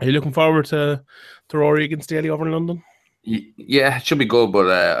you looking forward to Rory against Daly over in London? Yeah, it should be good,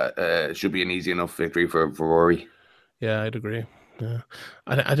 but it should be an easy enough victory for Rory. Yeah, I'd agree. Yeah,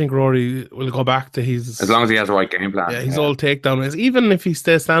 I think Rory will go back to his. As long as he has the right game plan. Yeah, his old takedown ways. Even if he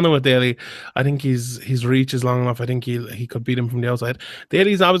stays standing with Daly, I think his reach is long enough. I think he could beat him from the outside.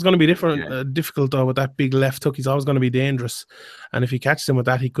 Daly's always going to be difficult though with that big left hook. He's always going to be dangerous, and if he catches him with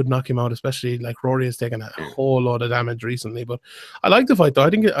that, he could knock him out. Especially like Rory has taken a whole lot of damage recently. But I like the fight though.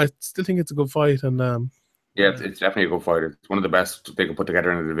 I still think it's a good fight, and yeah, it's definitely a good fight. It's one of the best they could put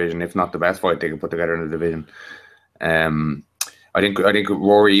together in the division, if not the best fight they could put together in the division. I think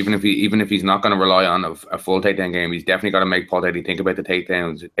Rory, even if he's not going to rely on a full takedown game, he's definitely got to make Paul Daly think about the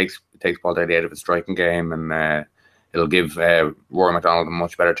takedowns. It takes Paul Daly out of his striking game, and it'll give Rory McDonald a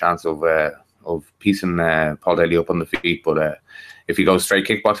much better chance of piecing Paul Daly up on the feet. But if he goes straight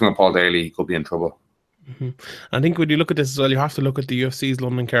kickboxing with Paul Daly, he could be in trouble. Mm-hmm. I think when you look at this as well, you have to look at the UFC's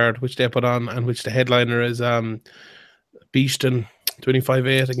London card, which they put on, and which the headliner is Beeston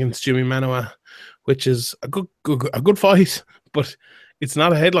 25-8 against Jimmy Manuwa, which is a good fight, but it's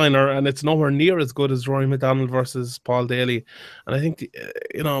not a headliner, and it's nowhere near as good as Rory McDonald versus Paul Daly. And I think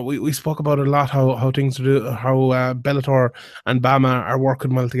we spoke about it a lot, how things do, how Bellator and BAMMA are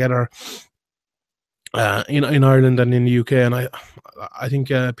working well together in Ireland and in the UK. And I think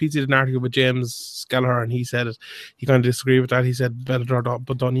Pete did an article with James Gallagher, and he said it. He kind of disagreed with that. He said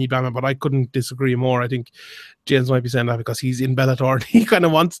Bellator don't need BAMMA, but I couldn't disagree more. I think James might be saying that because he's in Bellator and he kind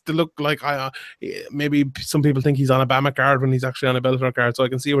of wants to look like maybe some people think he's on a BAMMA card when he's actually on a Bellator card. So I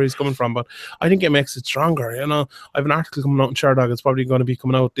can see where he's coming from, but I think it makes it stronger. I have an article coming out in Sherdog. It's probably going to be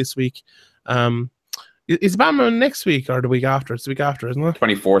coming out this week. Is BAMMA next week or the week after? It's the week after, isn't it?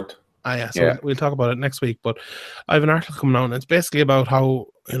 24th. So we'll talk about it next week. But I have an article coming out, and it's basically about how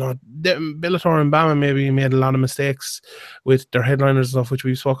Bellator and BAMMA maybe made a lot of mistakes with their headliners and stuff, which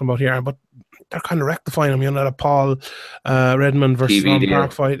we've spoken about here, but they're kind of rectifying them. The Paul Redmond versus Ron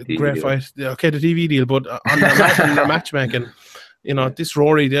Park fight, great fight. Okay, the TV deal, but on their matchmaking, this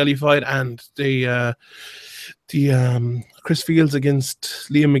Rory Daly fight and the Chris Fields against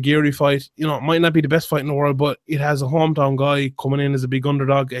Liam McGeary fight, it might not be the best fight in the world, but it has a hometown guy coming in as a big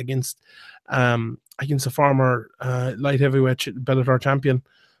underdog against a former light heavyweight Bellator champion.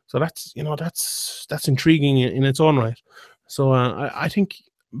 So that's intriguing in its own right. So I think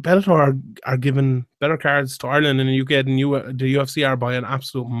Bellator are giving better cards to Ireland and the UK than the UFC are by an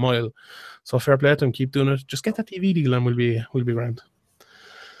absolute mile. So fair play to them, keep doing it. Just get that TV deal and we'll be grand.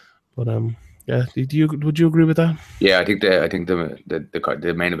 But yeah, would you agree with that? Yeah, I think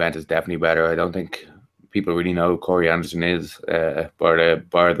the main event is definitely better. I don't think people really know who Corey Anderson is, bar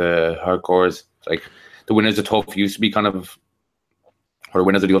the hardcores. Like the winners of Tough used to be or the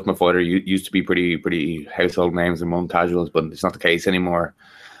winners of the Ultimate Fighter used to be pretty household names among casuals, but it's not the case anymore.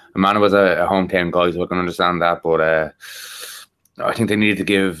 Manuwa was a hometown guy, so I can understand that, but I think they needed to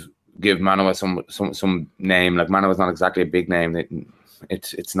give Manuwa some name. Like Manuwa's not exactly a big name.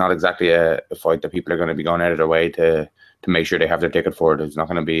 It's not exactly a fight that people are going to be going out of their way to make sure they have their ticket for it. It's not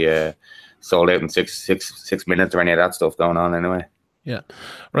going to be sold out in six minutes or any of that stuff going on anyway. Yeah.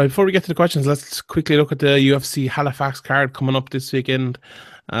 Right, before we get to the questions, let's quickly look at the UFC Halifax card coming up this weekend.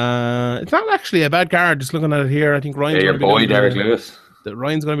 It's not actually a bad card, just looking at it here. I think Ryan's your boy Derek Lewis.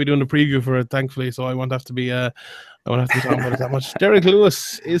 Ryan's going to be doing the preview for it, thankfully, so I won't have to be talking about it that much. Derek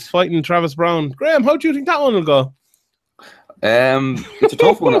Lewis is fighting Travis Brown. Graham, how do you think that one will go? It's a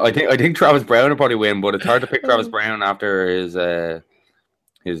tough one. I think Travis Brown will probably win, but it's hard to pick Travis Brown after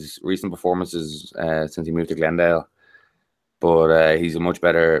his recent performances since he moved to Glendale. But he's a much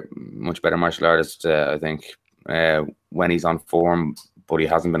better martial artist, I think, when he's on form. But he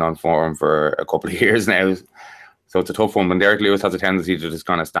hasn't been on form for a couple of years now, so it's a tough one. But Derek Lewis has a tendency to just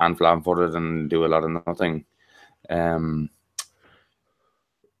kind of stand flat-footed and do a lot of nothing.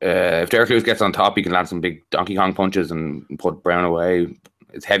 If Derek Lewis gets on top, he can land some big Donkey Kong punches and put Brown away.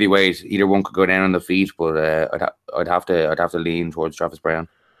 It's heavyweight; either one could go down on the feet, but I'd have to lean towards Travis Brown.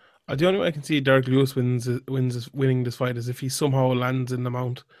 The only way I can see Derek Lewis winning this fight is if he somehow lands in the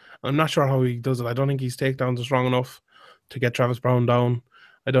mount. I'm not sure how he does it. I don't think his takedowns are strong enough to get Travis Brown down.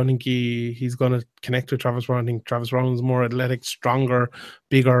 I don't think he's going to connect with Travis Brown. I think Travis Brown is more athletic, stronger,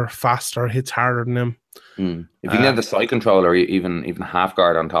 bigger, faster, hits harder than him. If you can have the side control or even half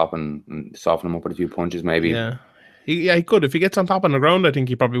guard on top and soften him up with a few punches, maybe. Yeah. He could. If he gets on top on the ground, I think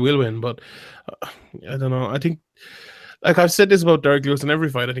he probably will win. But I don't know. I think, like I've said this about Derek Lewis in every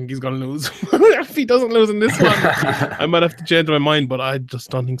fight, I think he's going to lose. If he doesn't lose in this one, I might have to change my mind, but I just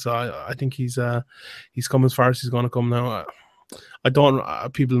don't think so. I think he's come as far as he's going to come now.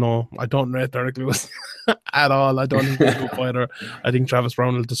 People know I don't rate Derek Lewis at all. I don't think he's a good fighter. I think Travis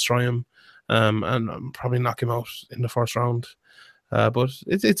Brown will destroy him and probably knock him out in the first round. But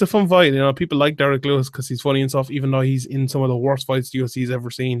it's a fun fight. You know, people like Derek Lewis because he's funny and stuff, even though he's in some of the worst fights the UFC's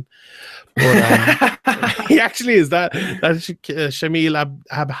ever seen. But he actually is. That Shamil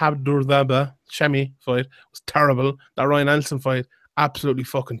Abdurdaba Shami fight was terrible. That Ryan Nelson fight, absolutely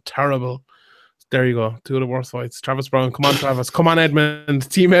fucking terrible. There you go. 2 of the worst fights. Travis Brown. Come on, Travis. Come on, Edmund.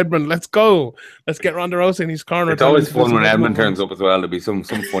 Team Edmund. Let's go. Let's get Ronda Rousey in his corner. It's always fun when Edmund turns up as well. There'll be some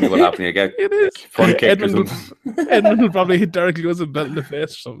funny will happen. You get it is. Fun kick or something. Edmund will probably hit Derek Lewis and belt in the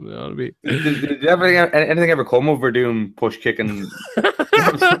face or something. You know, did anything ever come over doing push kicking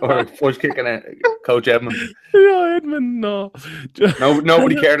or push kicking Coach Edmund? No, Edmund, no.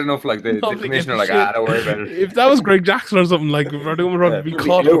 Nobody cared enough. Like the commissioner, like, don't worry about it. If that was Greg Jackson or something, like, if we're doing it, be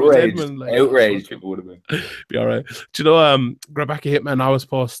caught up with Edmund. Like, outraged people would have been. Be all right. Do you know, Rebecca Hitman always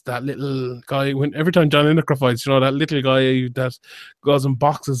posts that little guy when every time John Lineker fights, you know, that little guy that goes and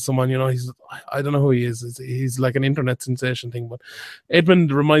boxes someone, you know, I don't know who he is. He's like an internet sensation thing, but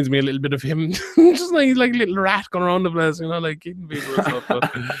Edmund reminds me a little bit of him. Just like he's like a little rat going around the place, you know, like eating people and stuff.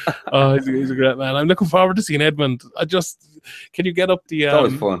 But, he's a great man. I'm looking forward to seeing Edmund. Can you get up the it's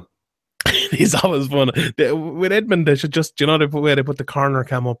always fun. He's always fun. With Edmund, they should just, you know, they put the corner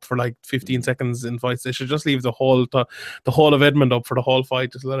cam up for like 15 seconds in fights. They should just leave the whole of Edmund up for the whole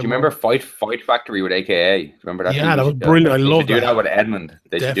fight. Just let him. Do you remember Fight Factory with AKA? Do you remember that? Yeah, that was brilliant. I love that. They should do that with Edmund.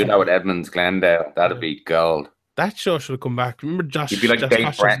 They should do that with Edmund's Glendale. That'd be gold. That show should have come back. Remember Josh? He'd be like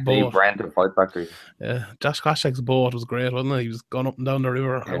Dave Brandt of Fight Factory. Yeah, Josh Koscheck's boat was great, wasn't it? He was going up and down the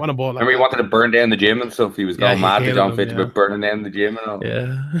river. Yeah. I want a boat. Remember he wanted to burn down the gym and stuff. He was going mad to John Fitch about burning down the gym and all.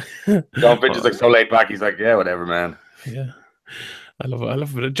 Yeah. John Fitch is like so laid back. He's like, yeah, whatever, man. Yeah. I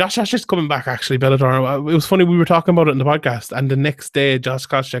love it. Josh Koscheck's coming back, actually, Bellator. It was funny, we were talking about it in the podcast, and the next day, Josh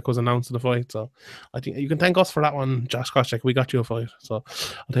Koscheck was announced in the fight. So I think you can thank us for that one, Josh Koscheck. We got you a fight. So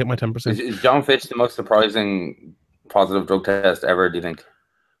I'll take my 10%. Is John Fitch the most surprising positive drug test ever, do you think?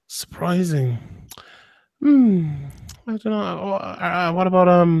 Surprising? I don't know. What about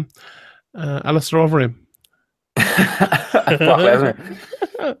Alistair Overeem?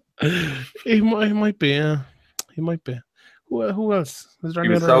 He might be, yeah. He might be. Who else? He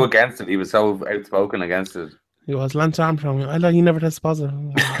was so against it. He was so outspoken against it. He was. Lance Armstrong. I like he never tested positive.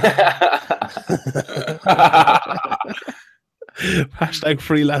 Hashtag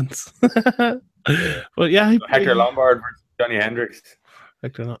freelance. But yeah, Hector Lombard versus Johnny Hendricks.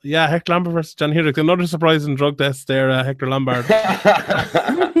 Hector Lombard versus Johnny Hendricks. Another surprising drug test there, Hector Lombard.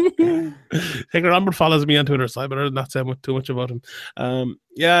 Hector Lombard follows me on Twitter, so I better not say too much about him.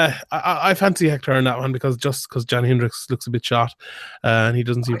 I fancy Hector in that one because Johnny Hendricks looks a bit shot, and he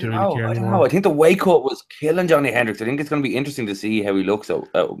doesn't seem to really care anymore. I think the weight cut was killing Johnny Hendricks. I think it's going to be interesting to see how he looks at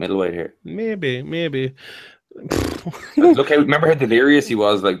middleweight here. Maybe. Remember how delirious he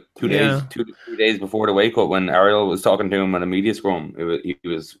was like 2 days, 2 to 3 days before the weight cut when Ariel was talking to him on a media scrum. It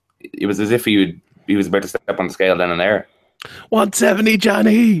was as if he was about to step on the scale then and there. 170,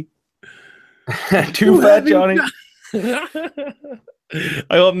 Johnny. Too fat, Johnny.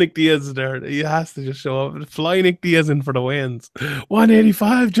 I hope Nick Diaz is there. He has to just show up. Fly Nick Diaz in for the wins.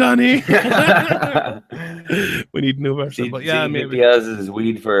 185, Johnny. We need a new version. But yeah, maybe Nick Diaz is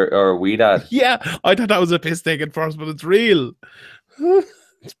weed ad. Yeah, I thought that was a piss take at first, but it's real.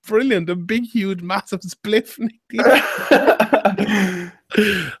 It's brilliant. A big, huge, massive spliff, Nick Diaz.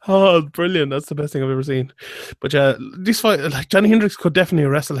 Oh, brilliant. That's the best thing I've ever seen. But yeah, this fight, like Johnny Hendricks could definitely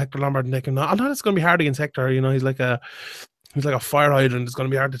wrestle Hector Lombard and take him down. I know it's going to be hard against Hector. You know, he's like a fire hydrant. It's going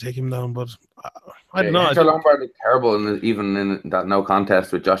to be hard to take him down, but I don't know. Hector Lombard looked terrible even in that no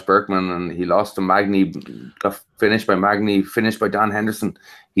contest with Josh Berkman, and he lost to Magny, got finished by Magny, finished by Dan Henderson.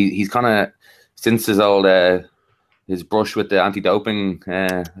 He's kind of, since his old his brush with the anti-doping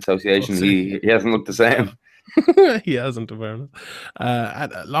association, he hasn't looked the same. He hasn't, apparently.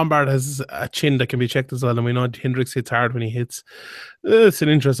 Lombard has a chin that can be checked as well, and we know Hendricks hits hard when he hits. It's an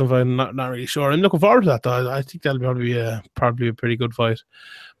interesting fight. I'm not really sure. I'm looking forward to that, though. I think that'll probably be a pretty good fight.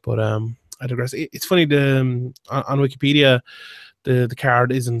 But I digress. It's funny, on Wikipedia, the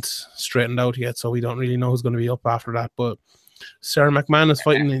card isn't straightened out yet, so we don't really know who's going to be up after that. But Sarah McMahon is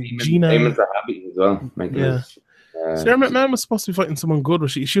fighting Gina. Damon's a happy as well. Yeah. Sarah McMahon was supposed to be fighting someone good.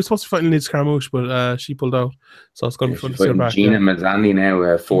 She was supposed to be fighting Liz Carmouche, but she pulled out. So it's going to be fun to see her back. Gina Mazzani now,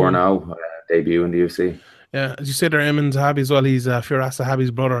 4-0, debut in the UFC. Yeah, as you said, there, Eamon Zahabi as well. He's Firas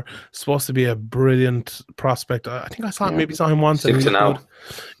Zahabi's brother. Supposed to be a brilliant prospect. I think I saw him once. 6-0.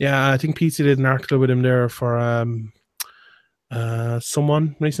 Yeah, I think Pete did an article with him there for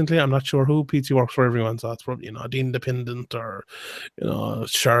someone recently. I'm not sure who. PT works for everyone, so it's probably The Independent or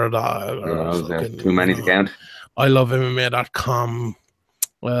Sherdog or too many to count. I love MMA.com.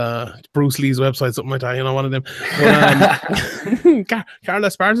 Bruce Lee's website, something like that, you know, one of them. But, Carla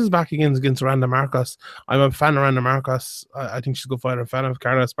Esparza's back against Randa Marcos. I'm a fan of Randa Marcos. I think she's a good fighter. I'm a fan of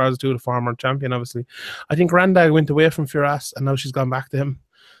Carla Esparza too, the former champion, obviously. I think Randa went away from Firas and now she's gone back to him.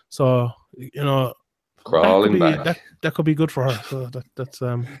 So, you know, crawling back. That could be good for her. So that's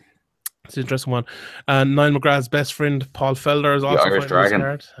it's an interesting one. And Niall McGrath's best friend Paul Felder is also Irish fighting this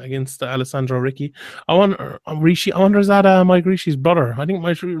card against Alessandro Ricci. I wonder is that Mike Ricci's brother? I think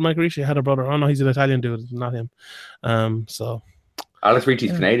Mike Ricci had a brother. Oh no, he's an Italian dude, not him. So Alex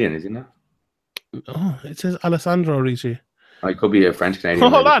Ricci's Canadian, is he not? Oh, it says Alessandro Ricci. It could be a French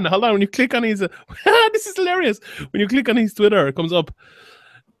Canadian. Hold on. When you click on his, this is hilarious. When you click on his Twitter, it comes up.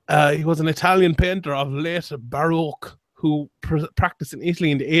 He was an Italian painter of late Baroque who practiced in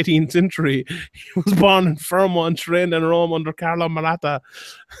Italy in the 18th century. He was born in Fermo and trained in Rome under Carlo Maratta.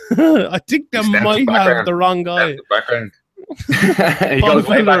 I think they might have the wrong guy. He goes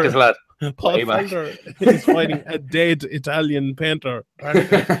way back as lad. Paul Felder is fighting a dead Italian painter.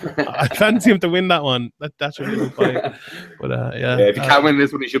 I fancy him to win that one. That should be a good fight. But yeah, if he can't win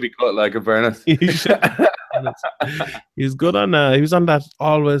this one, he should be cut like a furnace. He's good on. He was on that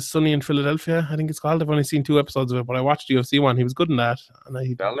Always Sunny in Philadelphia, I think it's called. I've only seen 2 episodes of it, but I watched the UFC one. He was good in that. And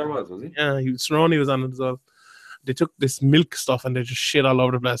Felder was he? Yeah, Cerrone was on it as well. They took this milk stuff and they just shit all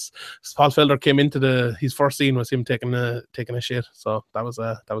over the place. Paul Felder came into his first scene was him taking a shit, so that was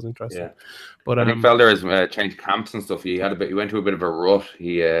interesting. Yeah. But I think Felder has changed camps and stuff. He went to a bit of a rut.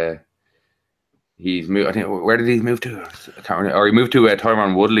 He's moved. I think where did he move to? I can't remember. Or he moved to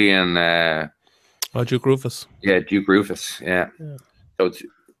Tyron Woodley and Duke Roufus. Yeah, Duke Roufus. Yeah. So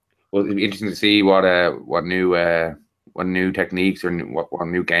it'll be interesting to see what new techniques or what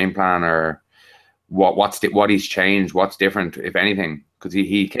new game plan or what he's changed, what's different, if anything. Because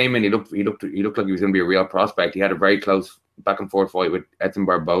he came in, he looked like he was going to be a real prospect. He had a very close back and forth fight with Edson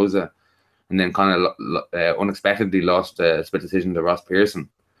Barboza, and then kind of unexpectedly lost a split decision to Ross Pearson.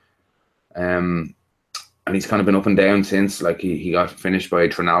 And he's kind of been up and down since. Like he got finished by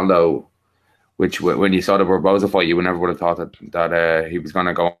Trinaldo, which when you saw the Barboza fight, you never would have thought that he was going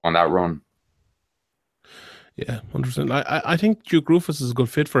to go on that run. Yeah, 100%. I think Duke Roufus is a good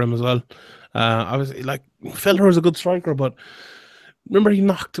fit for him as well. Obviously, like Felder is a good striker, but remember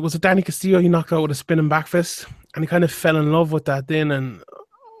was it Danny Castillo he knocked out with a spinning back fist, and he kind of fell in love with that then, and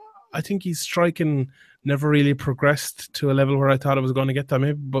I think his striking never really progressed to a level where I thought it was going to get to.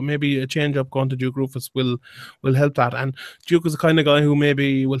 Maybe a change up going to Duke Roufus will help that. And Duke is the kind of guy who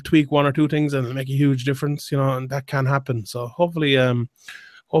maybe will tweak 1 or 2 things and make a huge difference, you know, and that can happen. So hopefully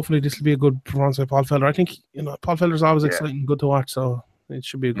this will be a good performance by Paul Felder. I think, you know, Paul Felder's always exciting, good to watch, so it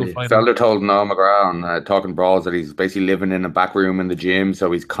should be a good fight. Felder told Noah McGrath on Talking Brawls that he's basically living in a back room in the gym,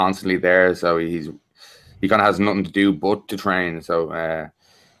 so he's constantly there. So he kind of has nothing to do but to train. So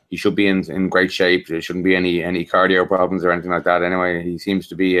he should be in great shape. There shouldn't be any cardio problems or anything like that. Anyway, he seems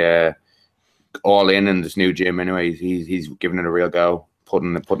to be all in this new gym. Anyway, he's giving it a real go,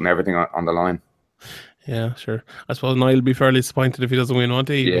 putting everything on the line. Yeah, sure. I suppose Niall will be fairly disappointed if he doesn't win, won't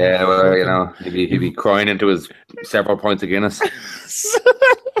he? Yeah, well, you know, he'd be crying into his several pints of Guinness.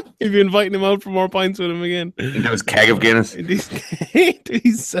 You'd be inviting him out for more pints with him again. Into his keg of Guinness.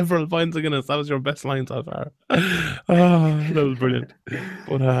 These several pints of Guinness. That was your best line so far. Oh, that was brilliant.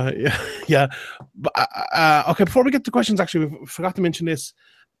 But yeah. But, okay, before we get to questions, actually, we forgot to mention this.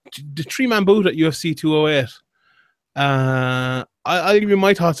 The 3-man boot at UFC 208. I'll give you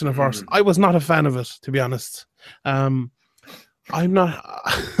my thoughts on it first. I was not a fan of it, to be honest. I'm not.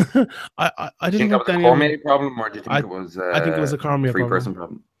 I didn't think that was a Cormier problem, or do you think it was? I think it was a Cormier three-person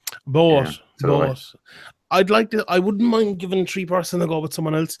problem. Both. I'd like to. I wouldn't mind giving 3-person a go with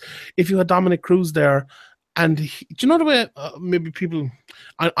someone else. If you had Dominic Cruz there, and do you know the way maybe people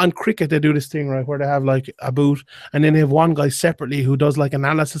on cricket they do this thing, right, where they have like a boot and then they have one guy separately who does like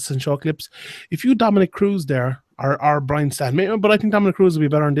analysis and show clips. If you Dominic Cruz there or Brian Stan, but I think Dominic Cruz will be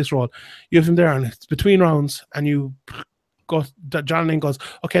better in this role. You have him there and it's between rounds and you go, John Lane goes,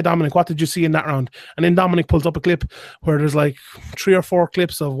 okay, Dominic, what did you see in that round? And then Dominic pulls up a clip where there's like 3 or 4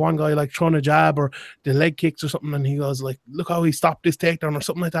 clips of one guy like throwing a jab or the leg kicks or something, and he goes like, look how he stopped this takedown or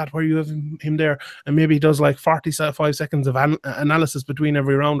something like that, where you have him there, and maybe he does like 45 seconds of analysis between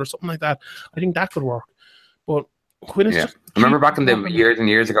every round or something like that. I think that could work. But when it's just, I remember back in the years and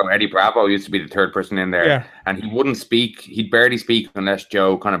years ago, Eddie Bravo used to be the 3rd person in there, and he wouldn't speak. He'd barely speak unless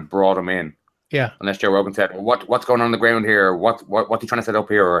Joe kind of brought him in. Yeah. Unless Joe Rogan said, well, what's going on the ground here? What's he trying to set up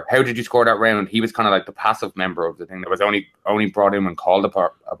here? Or how did you score that round? He was kind of like the passive member of the thing that was only brought in and called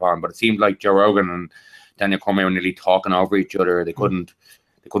upon. But it seemed like Joe Rogan and Daniel Cormier were nearly talking over each other. They couldn't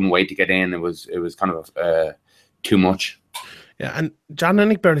wait to get in. It was kind of too much. Yeah, and John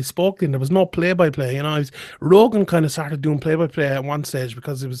Anik barely spoke then. There was no play-by-play. Rogan kind of started doing play-by-play at one stage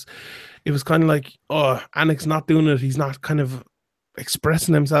because it was kind of like, oh, Anik's not doing it. He's not kind of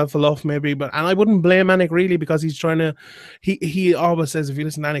expressing himself enough, maybe. And I wouldn't blame Anik really, because he's trying to. He always says, if you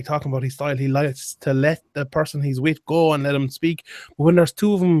listen to Anik talking about his style, he likes to let the person he's with go and let him speak. But when there's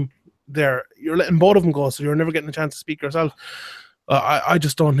two of them there, you're letting both of them go, so you're never getting a chance to speak yourself. I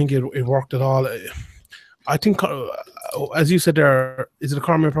just don't think it worked at all. I think, as you said there, is it a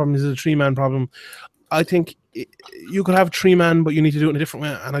Cormier problem? Is it a three-man problem? I think you could have three-man, but you need to do it in a different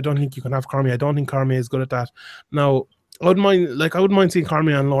way, and I don't think you can have Cormier. I don't think Cormier is good at that. Now, I wouldn't mind seeing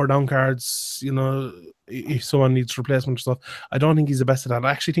Cormier on lower down cards, if someone needs replacement or stuff. I don't think he's the best at that.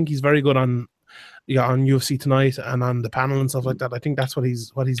 I actually think he's very good on UFC Tonight and on the panel and stuff like that. I think that's what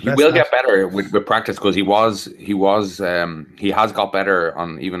he's best. He will get better with practice, because he has got better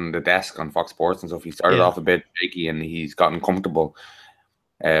on even the desk on Fox Sports and stuff. He started off a bit shaky and he's gotten comfortable.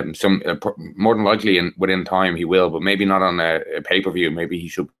 More than likely within time he will, but maybe not on a pay-per-view. Maybe he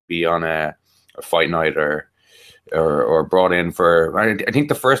should be on a fight night or brought in for. I think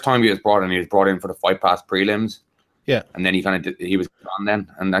the first time he was brought in for the Fight Pass prelims. Yeah, and then he was gone then,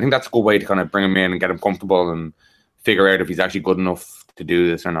 and I think that's a good way to kind of bring him in and get him comfortable and figure out if he's actually good enough to do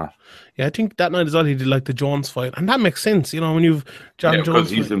this or not. Yeah, I think that night as well he did like the Jones fight, and that makes sense, when you've John Jones, because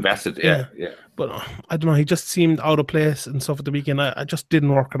he's invested. Yeah. But I don't know, he just seemed out of place and stuff at the weekend. I just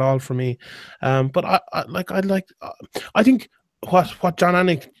didn't work at all for me. But I think what John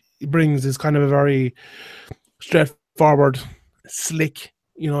Anik brings is kind of a very straightforward, slick.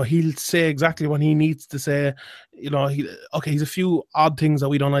 He'll say exactly what he needs to say. He's a few odd things that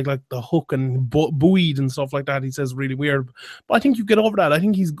we don't like the hook and buoyed and stuff like that. He says really weird, but I think you get over that. I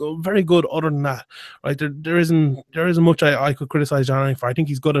think he's very good. Other than that, right? There isn't much I could criticize John for. I think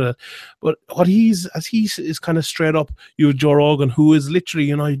he's good at it. But what he is kind of straight up. You have Joe Rogan, who is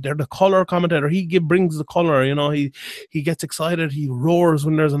literally, they're the color commentator. He brings the color. He gets excited. He roars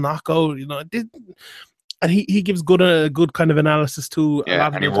when there's a knockout. And he gives good kind of analysis too.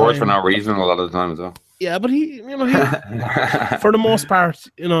 Yeah, and he roars for no reason a lot of the time as well. Yeah, but he for the most part,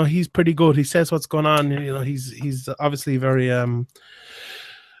 he's pretty good. He says what's going on. He's obviously very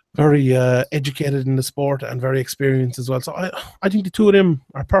very educated in the sport and very experienced as well. So I think the two of them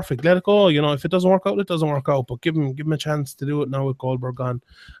are perfect. Let it go. If it doesn't work out, it doesn't work out. But give him a chance to do it now with Goldberg gone.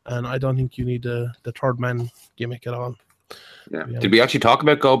 And I don't think you need the third man gimmick at all. Yeah. Did we actually talk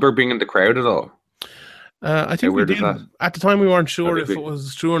about Goldberg being in the crowd at all? I think we did. At the time, we weren't sure if it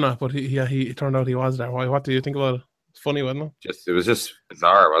was true or not, but he turned out he was there. What do you think about it? It's funny, wasn't it? It was just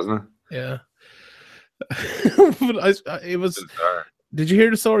bizarre, wasn't it? Yeah. But it was bizarre. Did you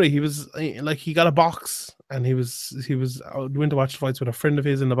hear the story? He was like, he got a box and he went to watch the fights with a friend of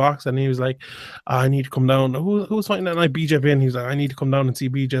his in the box, and he was like, I need to come down. Who was fighting that night? BJ Penn. He was like, I need to come down and see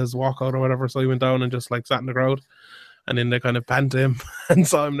BJ's walkout or whatever. So he went down and just sat in the crowd, and then they kind of panned to him and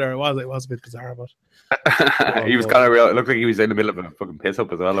saw him there. It was a bit bizarre, but he was kind of real. It looked like he was in the middle of a fucking piss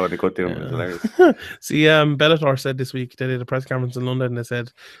up as well when they cut to him. It was hilarious. See, Bellator said this week they did a press conference in London, and they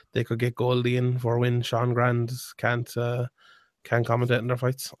said they could get Goldie in for when Sean Grand can't commentate in their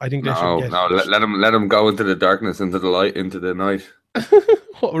fights. I think they should get. Let him go into the darkness, into the light, into the night.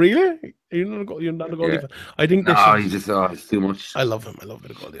 What, really? You're not a Goldie fan? I think they should. It's too much. I love him. I love a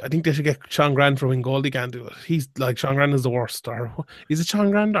bit of Goldie. I think they should get Sean Grant for when Goldie can't do it. He's like, Sean Grant is the worst. Or is it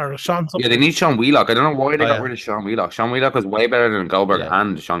Sean Grant or Sean something? Yeah, they need Sean Wheelock. I don't know why they got rid of Sean Wheelock. Sean Wheelock was way better than Goldberg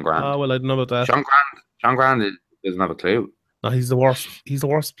and Sean Grant. Oh, well, I don't know about that. Sean Grant doesn't have a clue. No, he's the worst. He's the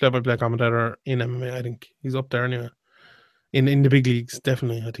worst play-by-play commentator in MMA. I think he's up there anyway. In the big leagues,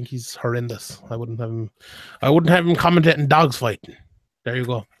 definitely. I think he's horrendous. I wouldn't have him commentating dogs fighting. There you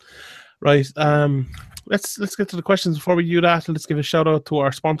go. Right. Let's get to the questions. Before we do that, let's give a shout out to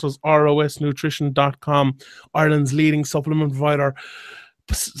our sponsors, rosnutrition.com, Ireland's leading supplement provider.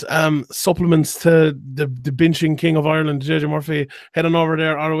 Supplements to the benching king of Ireland, JJ Murphy. Head on over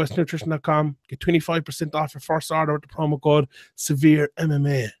there, rosnutrition.com. Get 25% off your first order with the promo code Severe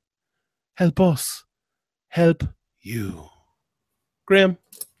MMA. Help us. Help you. Graham,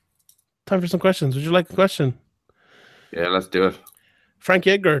 time for some questions. Would you like a question? Yeah, let's do it.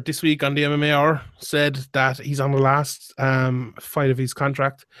 Frankie Edgar this week on the MMA Hour said that he's on the last fight of his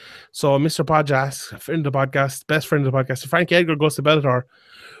contract. So Mr. Podcast, friend of the podcast, best friend of the podcast, if Frankie Edgar goes to Bellator,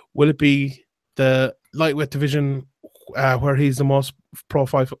 will it be the lightweight division where he's the most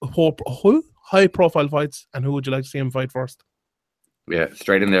high profile fights, and who would you like to see him fight first? Yeah,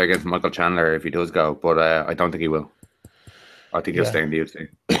 straight in there against Michael Chandler if he does go, but I don't think he will. I think he'll stay in the UFC.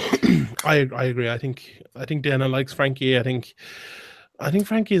 I agree. I think Dana likes Frankie. I think I think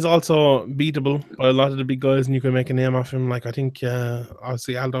Frankie is also beatable by a lot of the big guys, and you can make a name off him. Like I think,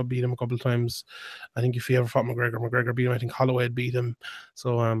 obviously Aldo beat him a couple of times. I think if he ever fought McGregor beat him. I think Holloway beat him.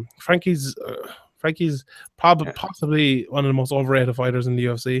 So Frankie's possibly one of the most overrated fighters in the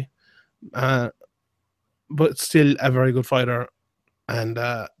UFC, but still a very good fighter, and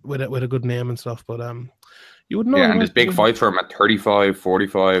with a good name and stuff. But you wouldn't know. Yeah, and there's big fights for him at 35,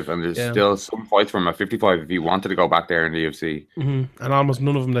 45, and there's still some fights for him at 55 if he wanted to go back there in the UFC. Mm-hmm. And almost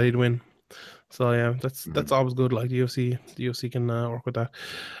none of them that he'd win. So yeah, that's always good. Like the UFC can work with that.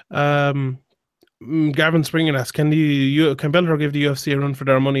 Gavin Springer asks, can Bellator give the UFC a run for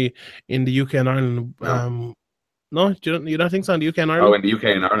their money in the UK and Ireland? No, you don't think so in the UK and Ireland? Oh, in the UK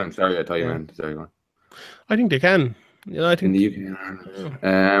and Ireland. Sorry, I thought you meant. Sorry, go on. I think they can. I think in the UK and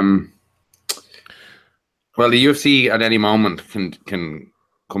Ireland. Well, the UFC at any moment can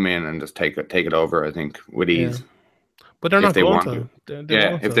come in and just take it over. I think with ease. But they're not going to.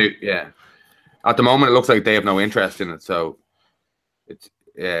 At the moment, it looks like they have no interest in it. So it's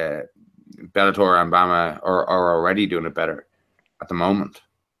Bellator and BAMMA are already doing it better at the moment.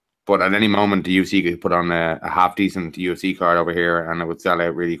 But at any moment, the UFC could put on a half decent UFC card over here, and it would sell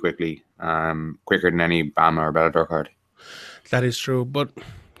out really quickly, quicker than any BAMMA or Bellator card. That is true, but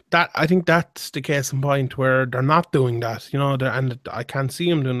I think that's the case in point where they're not doing that, and I can't see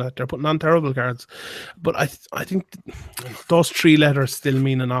them doing that. They're putting on terrible cards, but I think those 3 letters still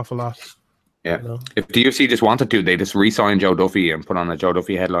mean an awful lot. Yeah, if the UFC just wanted to, they just re-sign Joe Duffy and put on a Joe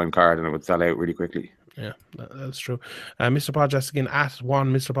Duffy headline card, and it would sell out really quickly. Yeah, that's true. Mr. Podge asks again, @1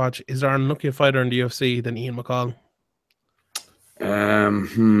 Mr. Podge, is there an unluckier fighter in the UFC than Ian McCall? I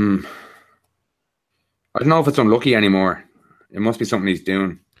don't know if it's unlucky anymore. It must be something he's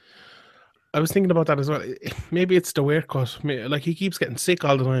doing. I was thinking about that as well. Maybe it's the weight cut. Like he keeps getting sick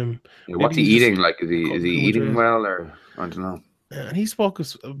all the time. Yeah, what's he eating? Like is he eating well, or I don't know. And he spoke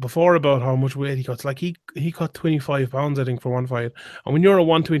before about how much weight he cuts. Like he cut 25 pounds, I think, for one fight. And when you're a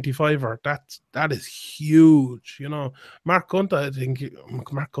 125er, that is huge. Mark Hunt, I think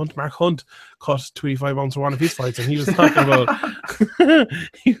Mark Hunt cut 25 pounds for one of his fights, and he was talking about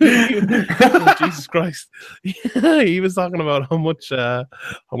Jesus Christ. He was talking about how much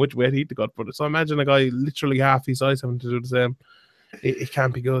weight he'd got for it. So imagine a guy literally half his size having to do the same. It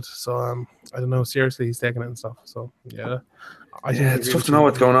can't be good. So I don't know. Seriously, he's taking it and stuff. So yeah. I think it's tough to know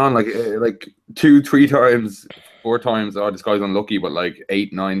what's going on. Like 2, 3 times, 4 times. Oh, this guy's unlucky, but like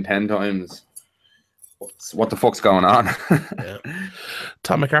 8, 9, 10 times. What the fuck's going on? Yeah.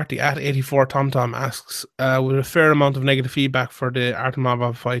 Tom McCarthy @84 TomTom asks, with a fair amount of negative feedback for the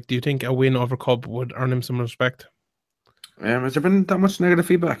Artemavov fight, do you think a win over Cub would earn him some respect? Has there been that much negative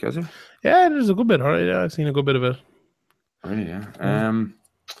feedback? Has there? Yeah, there's a good bit. All right, yeah, I've seen a good bit of it. Really? Yeah.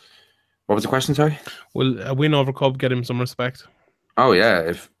 What was the question? Sorry. Will a win over Cub get him some respect? Oh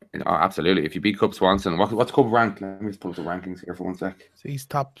yeah, absolutely. If you beat Cub Swanson, what's Cub ranked? Let me just pull up the rankings here for 1 sec. So he's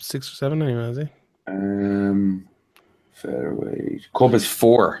top 6 or 7 anyway, is he? Featherweight. Cub is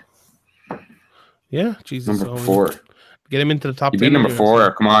 4. Yeah, Jesus. Number 4. Get him into the top 10. Beat number 4.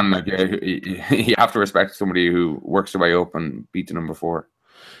 So. Come on, like you have to respect somebody who works their way up and beat the number 4.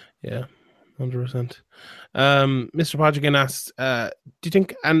 Yeah, 100%. Mr. Podge again asks, do you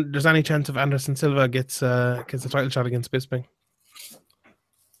think there's any chance of Anderson Silva gets a title shot against Bisping?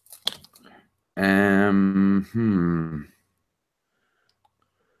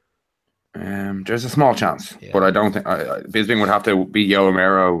 There's a small chance, but I don't think Bisping would have to beat Yoel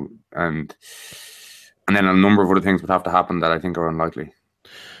Romero, and then a number of other things would have to happen that I think are unlikely.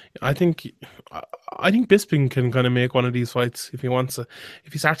 I think Bisping can kind of make one of these fights if he wants to.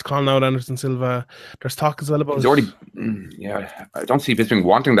 If he starts calling out Anderson Silva, there's talk as well about. He's already, I don't see Bisping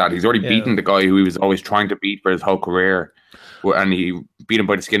wanting that. He's already beaten the guy who he was always trying to beat for his whole career, and he beat him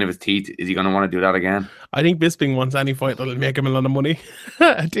by the skin of his teeth. Is he going to want to do that again? I think Bisping wants any fight that'll make him a lot of money.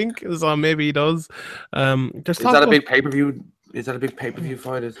 I think so. Maybe he does. Is that a big pay-per-view? Is that a big pay-per-view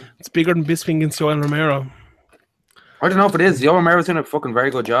fight? It's bigger than Bisping against Yoel Romero. I don't know if it is. Yoel Romero's doing a fucking very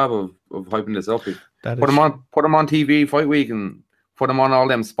good job of hyping this up. Put him on TV fight week and put him on all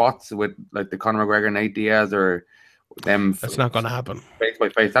them spots with like the Conor McGregor, Nate Diaz, or them. That's not going to happen. Face by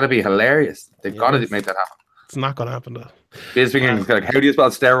face. That'd be hilarious. They've got to make that happen. It's not going to happen though. Bisping is like, how do you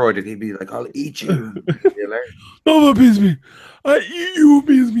spell steroid? And he'd be like, I'll eat you. No, Bisping. I eat you,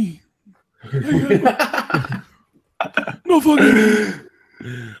 Bisping. No fucking.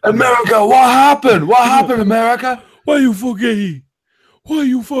 America, what happened? What happened, America? Why you fucking?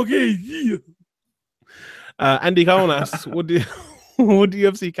 Yeah. Andy Cowan asks, would the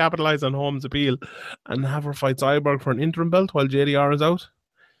UFC capitalize on Holmes' appeal and have her fight Cyborg for an interim belt while JDR is out?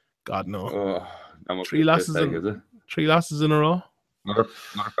 God no. 3 losses in a row. Another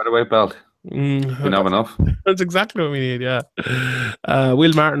featherweight belt. Didn't have enough. That's exactly what we need, yeah.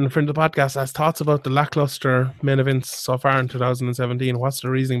 Will Martin, friend of the podcast, has thoughts about the lackluster main events so far in 2017. What's the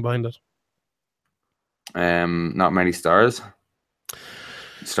reasoning behind it? Not many stars.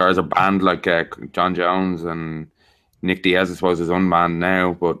 Stars are banned, like John Jones and Nick Diaz, I suppose, is unbanned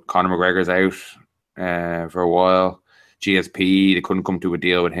now, but Conor McGregor's out for a while. GSP, they couldn't come to a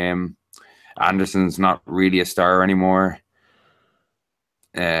deal with him. Anderson's not really a star anymore.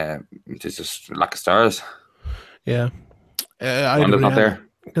 There's just a lack of stars. Yeah. Not there.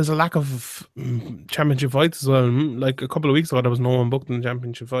 There's a lack of championship fights as well. Like a couple of weeks ago, there was no one booked in the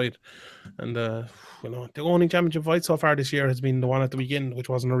championship fight. And, the only championship fight so far this year has been the one at the weekend, which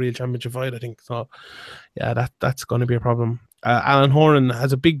wasn't a real championship fight, I think. So, yeah, that's going to be a problem. Alan Horan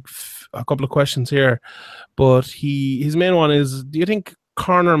has a couple of questions here, but his main one is: do you think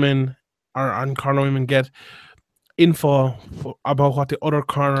cornermen and corner women get info about what the other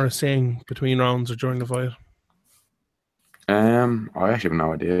corner is saying between rounds or during the fight? I actually have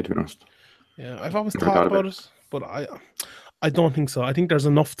no idea, to be honest. Yeah, I've always thought about it, but I don't think so. I think there's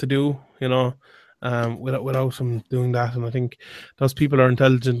enough to do, without them doing that, and I think those people are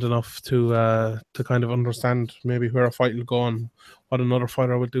intelligent enough to kind of understand maybe where a fight will go and what another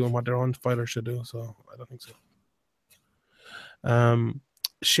fighter will do and what their own fighter should do. So I don't think so.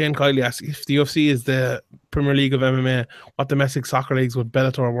 Shane Kiley asks, if the UFC is the Premier League of MMA, what domestic soccer leagues would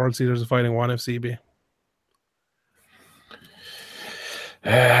Bellator, World Series of Fighting, ONE FC be?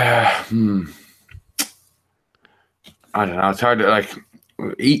 I don't know. It's hard to,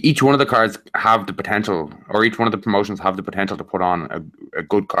 each one of the cards have the potential, or each one of the promotions have the potential to put on a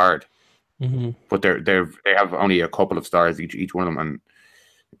good card. Mm-hmm. But they have only a couple of stars each one of them, and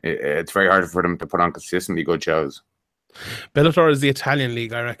it's very hard for them to put on consistently good shows. Bellator is the Italian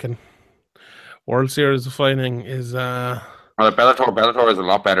league, I reckon. World Series of Fighting is Bellator is a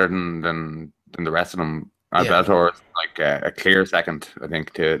lot better than the rest of them. Bellator is like a clear second, I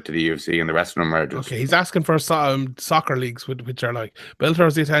think, to the UFC, and the rest of them are just... Okay, he's asking for soccer leagues, which are like... Bellator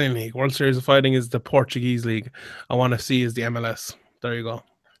is the Italian league, World Series of Fighting is the Portuguese league, and ONE FC is the MLS. There you go.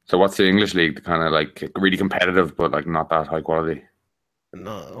 So what's the English league? The kind of like really competitive, but like not that high quality?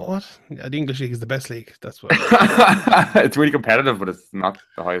 No, what? Yeah, the English league is the best league. That's what... It's really competitive, but it's not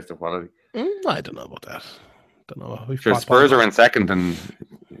the highest of quality. I don't know about that. Don't know. Sure, Spurs are in second, and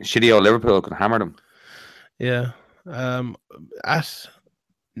shitty old Liverpool can hammer them. Yeah. At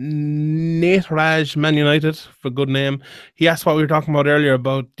Nate Raj, Man United, for good name. He asked what we were talking about earlier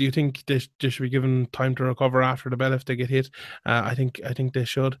about, do you think they should be given time to recover after the bell if they get hit? I think they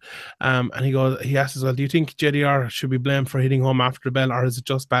should. And he asked as well, do you think JDR should be blamed for hitting home after the bell, or is it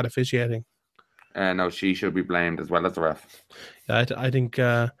just bad officiating? No, she should be blamed as well as the ref. Yeah, I think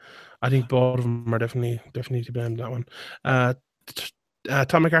both of them are definitely to blame that one.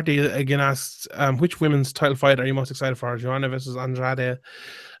 Tom McCarthy again asks, which women's title fight are you most excited for? Joanna versus Andrade,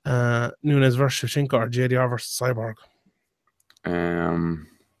 Nunes versus Shevchenko, or JDR versus Cyborg?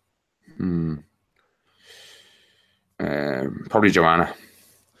 Probably Joanna.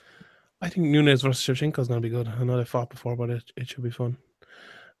 I think Nunes versus Shevchenko is going to be good. I know they fought before, but it should be fun.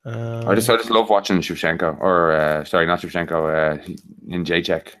 I just love watching Shevchenko, or sorry, not Shevchenko, in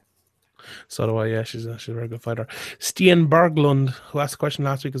Jacek. So do I. Yeah, she's a very good fighter. Stian Berglund, who asked a question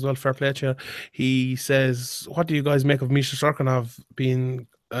last week as well, fair play to you. He says, what do you guys make of Misha Cirkunov being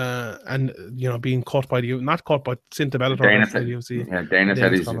being caught by not caught, but sent to Bellator? Dana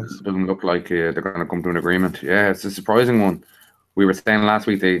said he doesn't look like they're going to come to an agreement. Yeah, it's a surprising one. We were saying last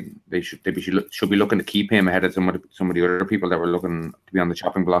week they should be looking to keep him ahead of some of the other people that were looking to be on the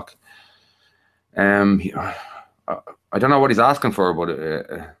chopping block. I don't know what he's asking for, but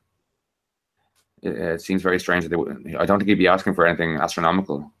it seems very strange that I don't think he'd be asking for anything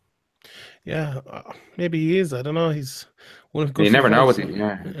astronomical. Yeah, maybe he is. I don't know. He's one of you never know with him.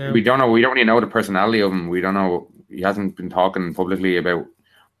 Yeah. We don't know. We don't really know the personality of him. We don't know. He hasn't been talking publicly about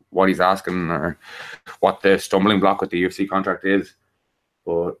what he's asking or what the stumbling block with the UFC contract is.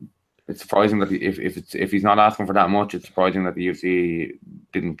 But it's surprising that if he's not asking for that much, it's surprising that the UFC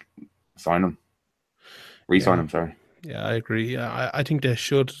didn't re-sign him. Sorry. Yeah, I agree. I think they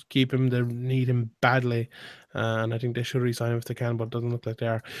should keep him. They need him badly, and I think they should re-sign him if they can, but it doesn't look like they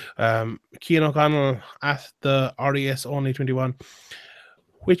are. Cian O'Connell at the RES Only 21.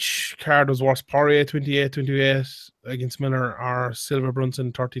 Which card was worse, Poirier 28-28 against Miller or Silver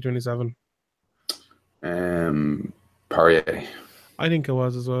Brunson 30-27? Poirier. I think it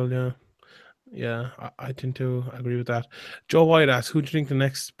was as well, yeah. I tend to agree with that. Joe White asks, who do you think the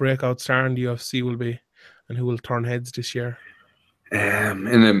next breakout star in the UFC will be, and who will turn heads this year? In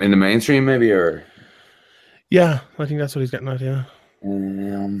the mainstream, maybe, or? Yeah, I think that's what he's getting at, yeah.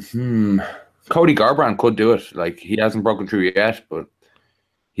 Cody Garbrandt could do it. Like, he hasn't broken through yet, but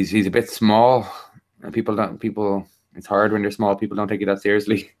he's a bit small, and people. It's hard when you're small. People don't take you that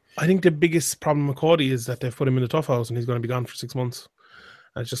seriously. I think the biggest problem with Cody is that they've put him in the tough house and he's going to be gone for 6 months.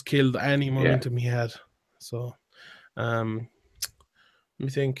 And it's just killed any momentum he had. So, let me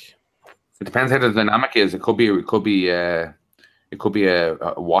think. It depends how the dynamic is. It could be a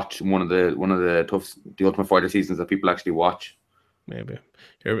watch, one of the Ultimate Fighter seasons that people actually watch. Maybe.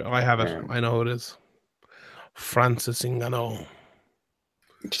 Here, I have it. I know who it is. Francis Ngannou. Do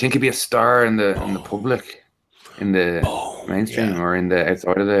you think he'd be a star in the public, in the mainstream, or in the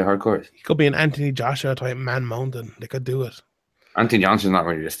outside of the hardcore? He could be an Anthony Joshua type man mountain. They could do it. Anthony Johnson's not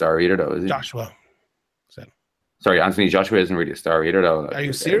really a star either, though, is he? Joshua. Sorry, Anthony Joshua isn't really a star either, though. Are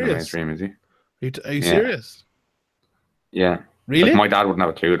you serious? Mainstream, is he? Are you serious? Yeah. Really? Like, my dad wouldn't have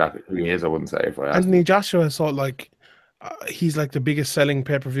a clue who he is. I wouldn't say if I asked. Anthony Joshua is sort of like he's like the biggest selling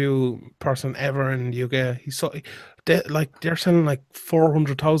pay-per-view person ever in the UK. They're selling like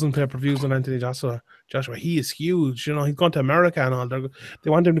 400,000 pay-per-views on Anthony Joshua. He is huge. You know, he's gone to America and all. They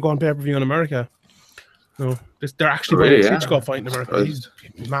want him to go on pay-per-view in America. No, they're actually going to Klitschko fight in America. He's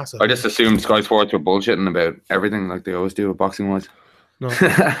massive. I just assumed Sky Sports were bullshitting about everything like they always do with boxing wise. No.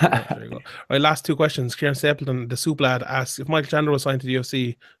 There you go. All right, last two questions. Kieran Stapleton, the Soup Lad, asks, if Michael Chandler was signed to the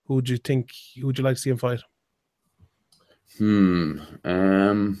UFC, who would you like to see him fight?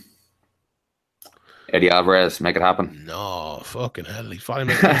 Eddie Alvarez, make it happen. No, fucking hell. He fought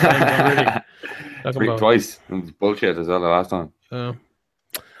him already. Twice. It was bullshit as well the last time.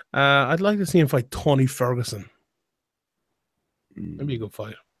 I'd like to see him fight Tony Ferguson. That'd be a good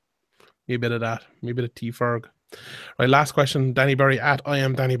fight. Maybe a bit of that. Maybe a bit of T-Ferg. Right, last question. Danny Berry at I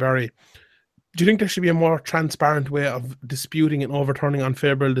am Danny Berry. Do you think there should be a more transparent way of disputing and overturning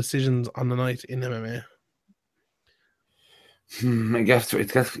unfavorable decisions on the night in MMA? I guess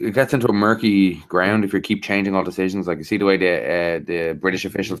it gets into a murky ground if you keep changing all decisions. Like, you see the way the British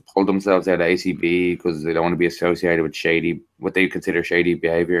officials pulled themselves out of ACB because they don't want to be associated with what they consider shady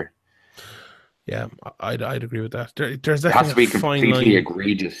behavior. Yeah, I'd agree with that. There's it has to be completely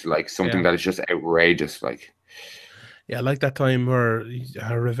egregious, like something that is just outrageous, like. Yeah, like that time where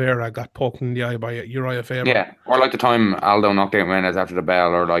Rivera got poked in the eye by Uriah Faber. Yeah, or like the time Aldo knocked out Menez after the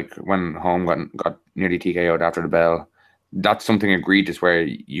bell, or like when Holm got nearly TKO'd after the bell. That's something egregious where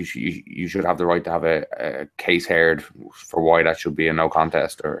you should have the right to have a case heard for why that should be a no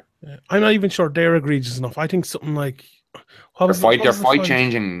contest. Or I'm not even sure they're egregious enough. I think something like they're fight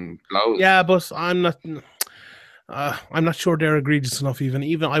changing blows. Yeah, but I'm not sure they're egregious enough. Even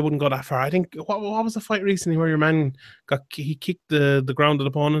I wouldn't go that far. I think what was the fight recently where your man he kicked the grounded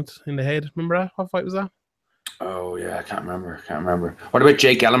opponent in the head? Remember that? What fight was that? Oh yeah, I can't remember. What about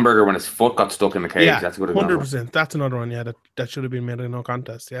Jake Ellenberger when his foot got stuck in the cage? Yeah, that's a good 100%. That's another one. Yeah, that should have been made a no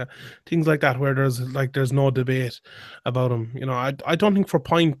contest. Yeah, things like that where there's no debate about him. You know, I don't think for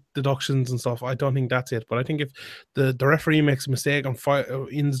point deductions and stuff. I don't think that's it. But I think if the referee makes a mistake and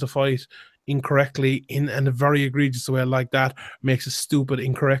ends the fight incorrectly in a very egregious way like that, makes a stupid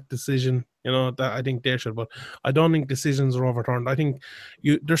incorrect decision, you know, that I think they should. But I don't think decisions are overturned. I think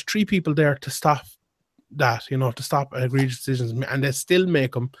there's three people there to stop that, you know, to stop egregious decisions, and they still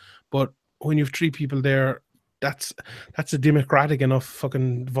make them. But when you've three people there, that's a democratic enough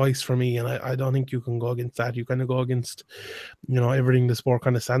fucking voice for me, and I don't think you can go against that. You kind of go against, you know, everything the sport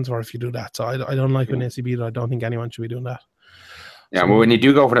kind of stands for if you do that. So I don't like when ACB. I don't think anyone should be doing that. Yeah, well, when you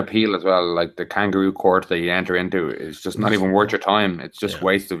do go for an appeal as well, like the kangaroo court that you enter into is just not even worth your time. It's just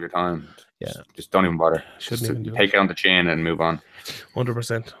waste of your time. Yeah, just don't even bother. Shouldn't even take it on the chin and move on.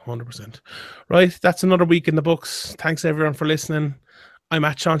 100%. Right, that's another week in the books. Thanks everyone for listening. I'm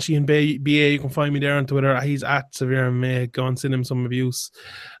at Sean Sheehan BA. You can find me there on Twitter. He's at Severe MMA. Go and send him some abuse.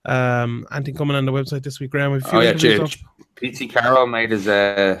 Anything coming on the website this week, Graham? Pete Carroll made his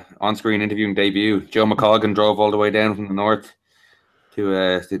on-screen interviewing debut. Joe McColgan drove all the way down from the north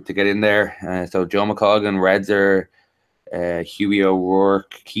to get in there. So Joe McColgan, Redzer, Huey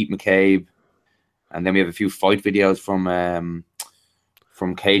O'Rourke, Keith McCabe, and then we have a few fight videos from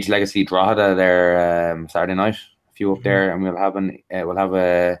Cage Legacy Drogheda there Saturday night. A few up there, and we'll have an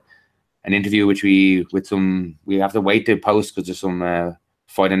interview we have to wait to post because there's some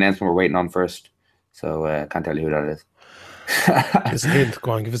fight announcement we're waiting on first. So can't tell you who that is. Give us a hint.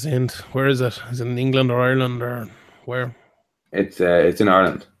 Go on, give us a hint. Where is it? Is it in England or Ireland or where? It's in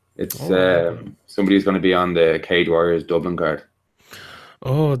Ireland. It's somebody who's going to be on the Cage Warriors Dublin card.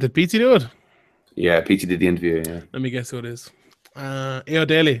 Oh, did Pete do it? Yeah, Pete did the interview. Yeah. Let me guess who it is. Eo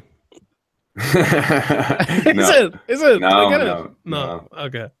Daly. Is it? No, Did I get it? No.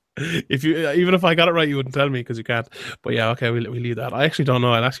 Okay. If you even if I got it right, you wouldn't tell me because you can't. But yeah, okay, we'll leave that. I actually don't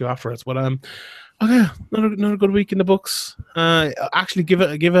know. I'll ask you afterwards. But okay, another good week in the books. Actually, give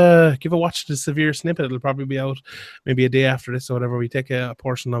a watch to the Severe Snippet. It'll probably be out maybe a day after this or whatever. We take a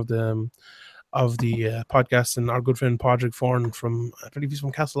portion of the podcast, and our good friend Padraig Foran from, I believe he's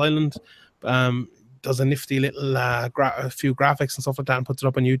from Castle Island, does a nifty little a few graphics and stuff like that and puts it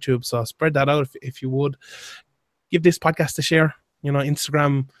up on YouTube. So spread that out if you would. Give this podcast a share.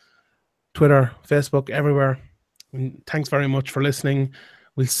 Instagram, Twitter, Facebook, everywhere. And thanks very much for listening.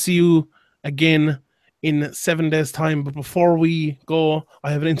 We'll see you again in 7 days' time. But before we go,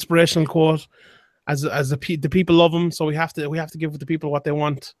 I have an inspirational quote. As the people love them, so we have to give the people what they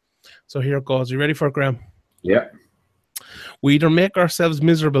want. So here it goes. You ready for it, Graham? Yeah. We either make ourselves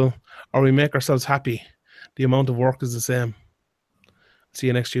miserable or we make ourselves happy. The amount of work is the same. See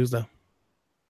you next Tuesday.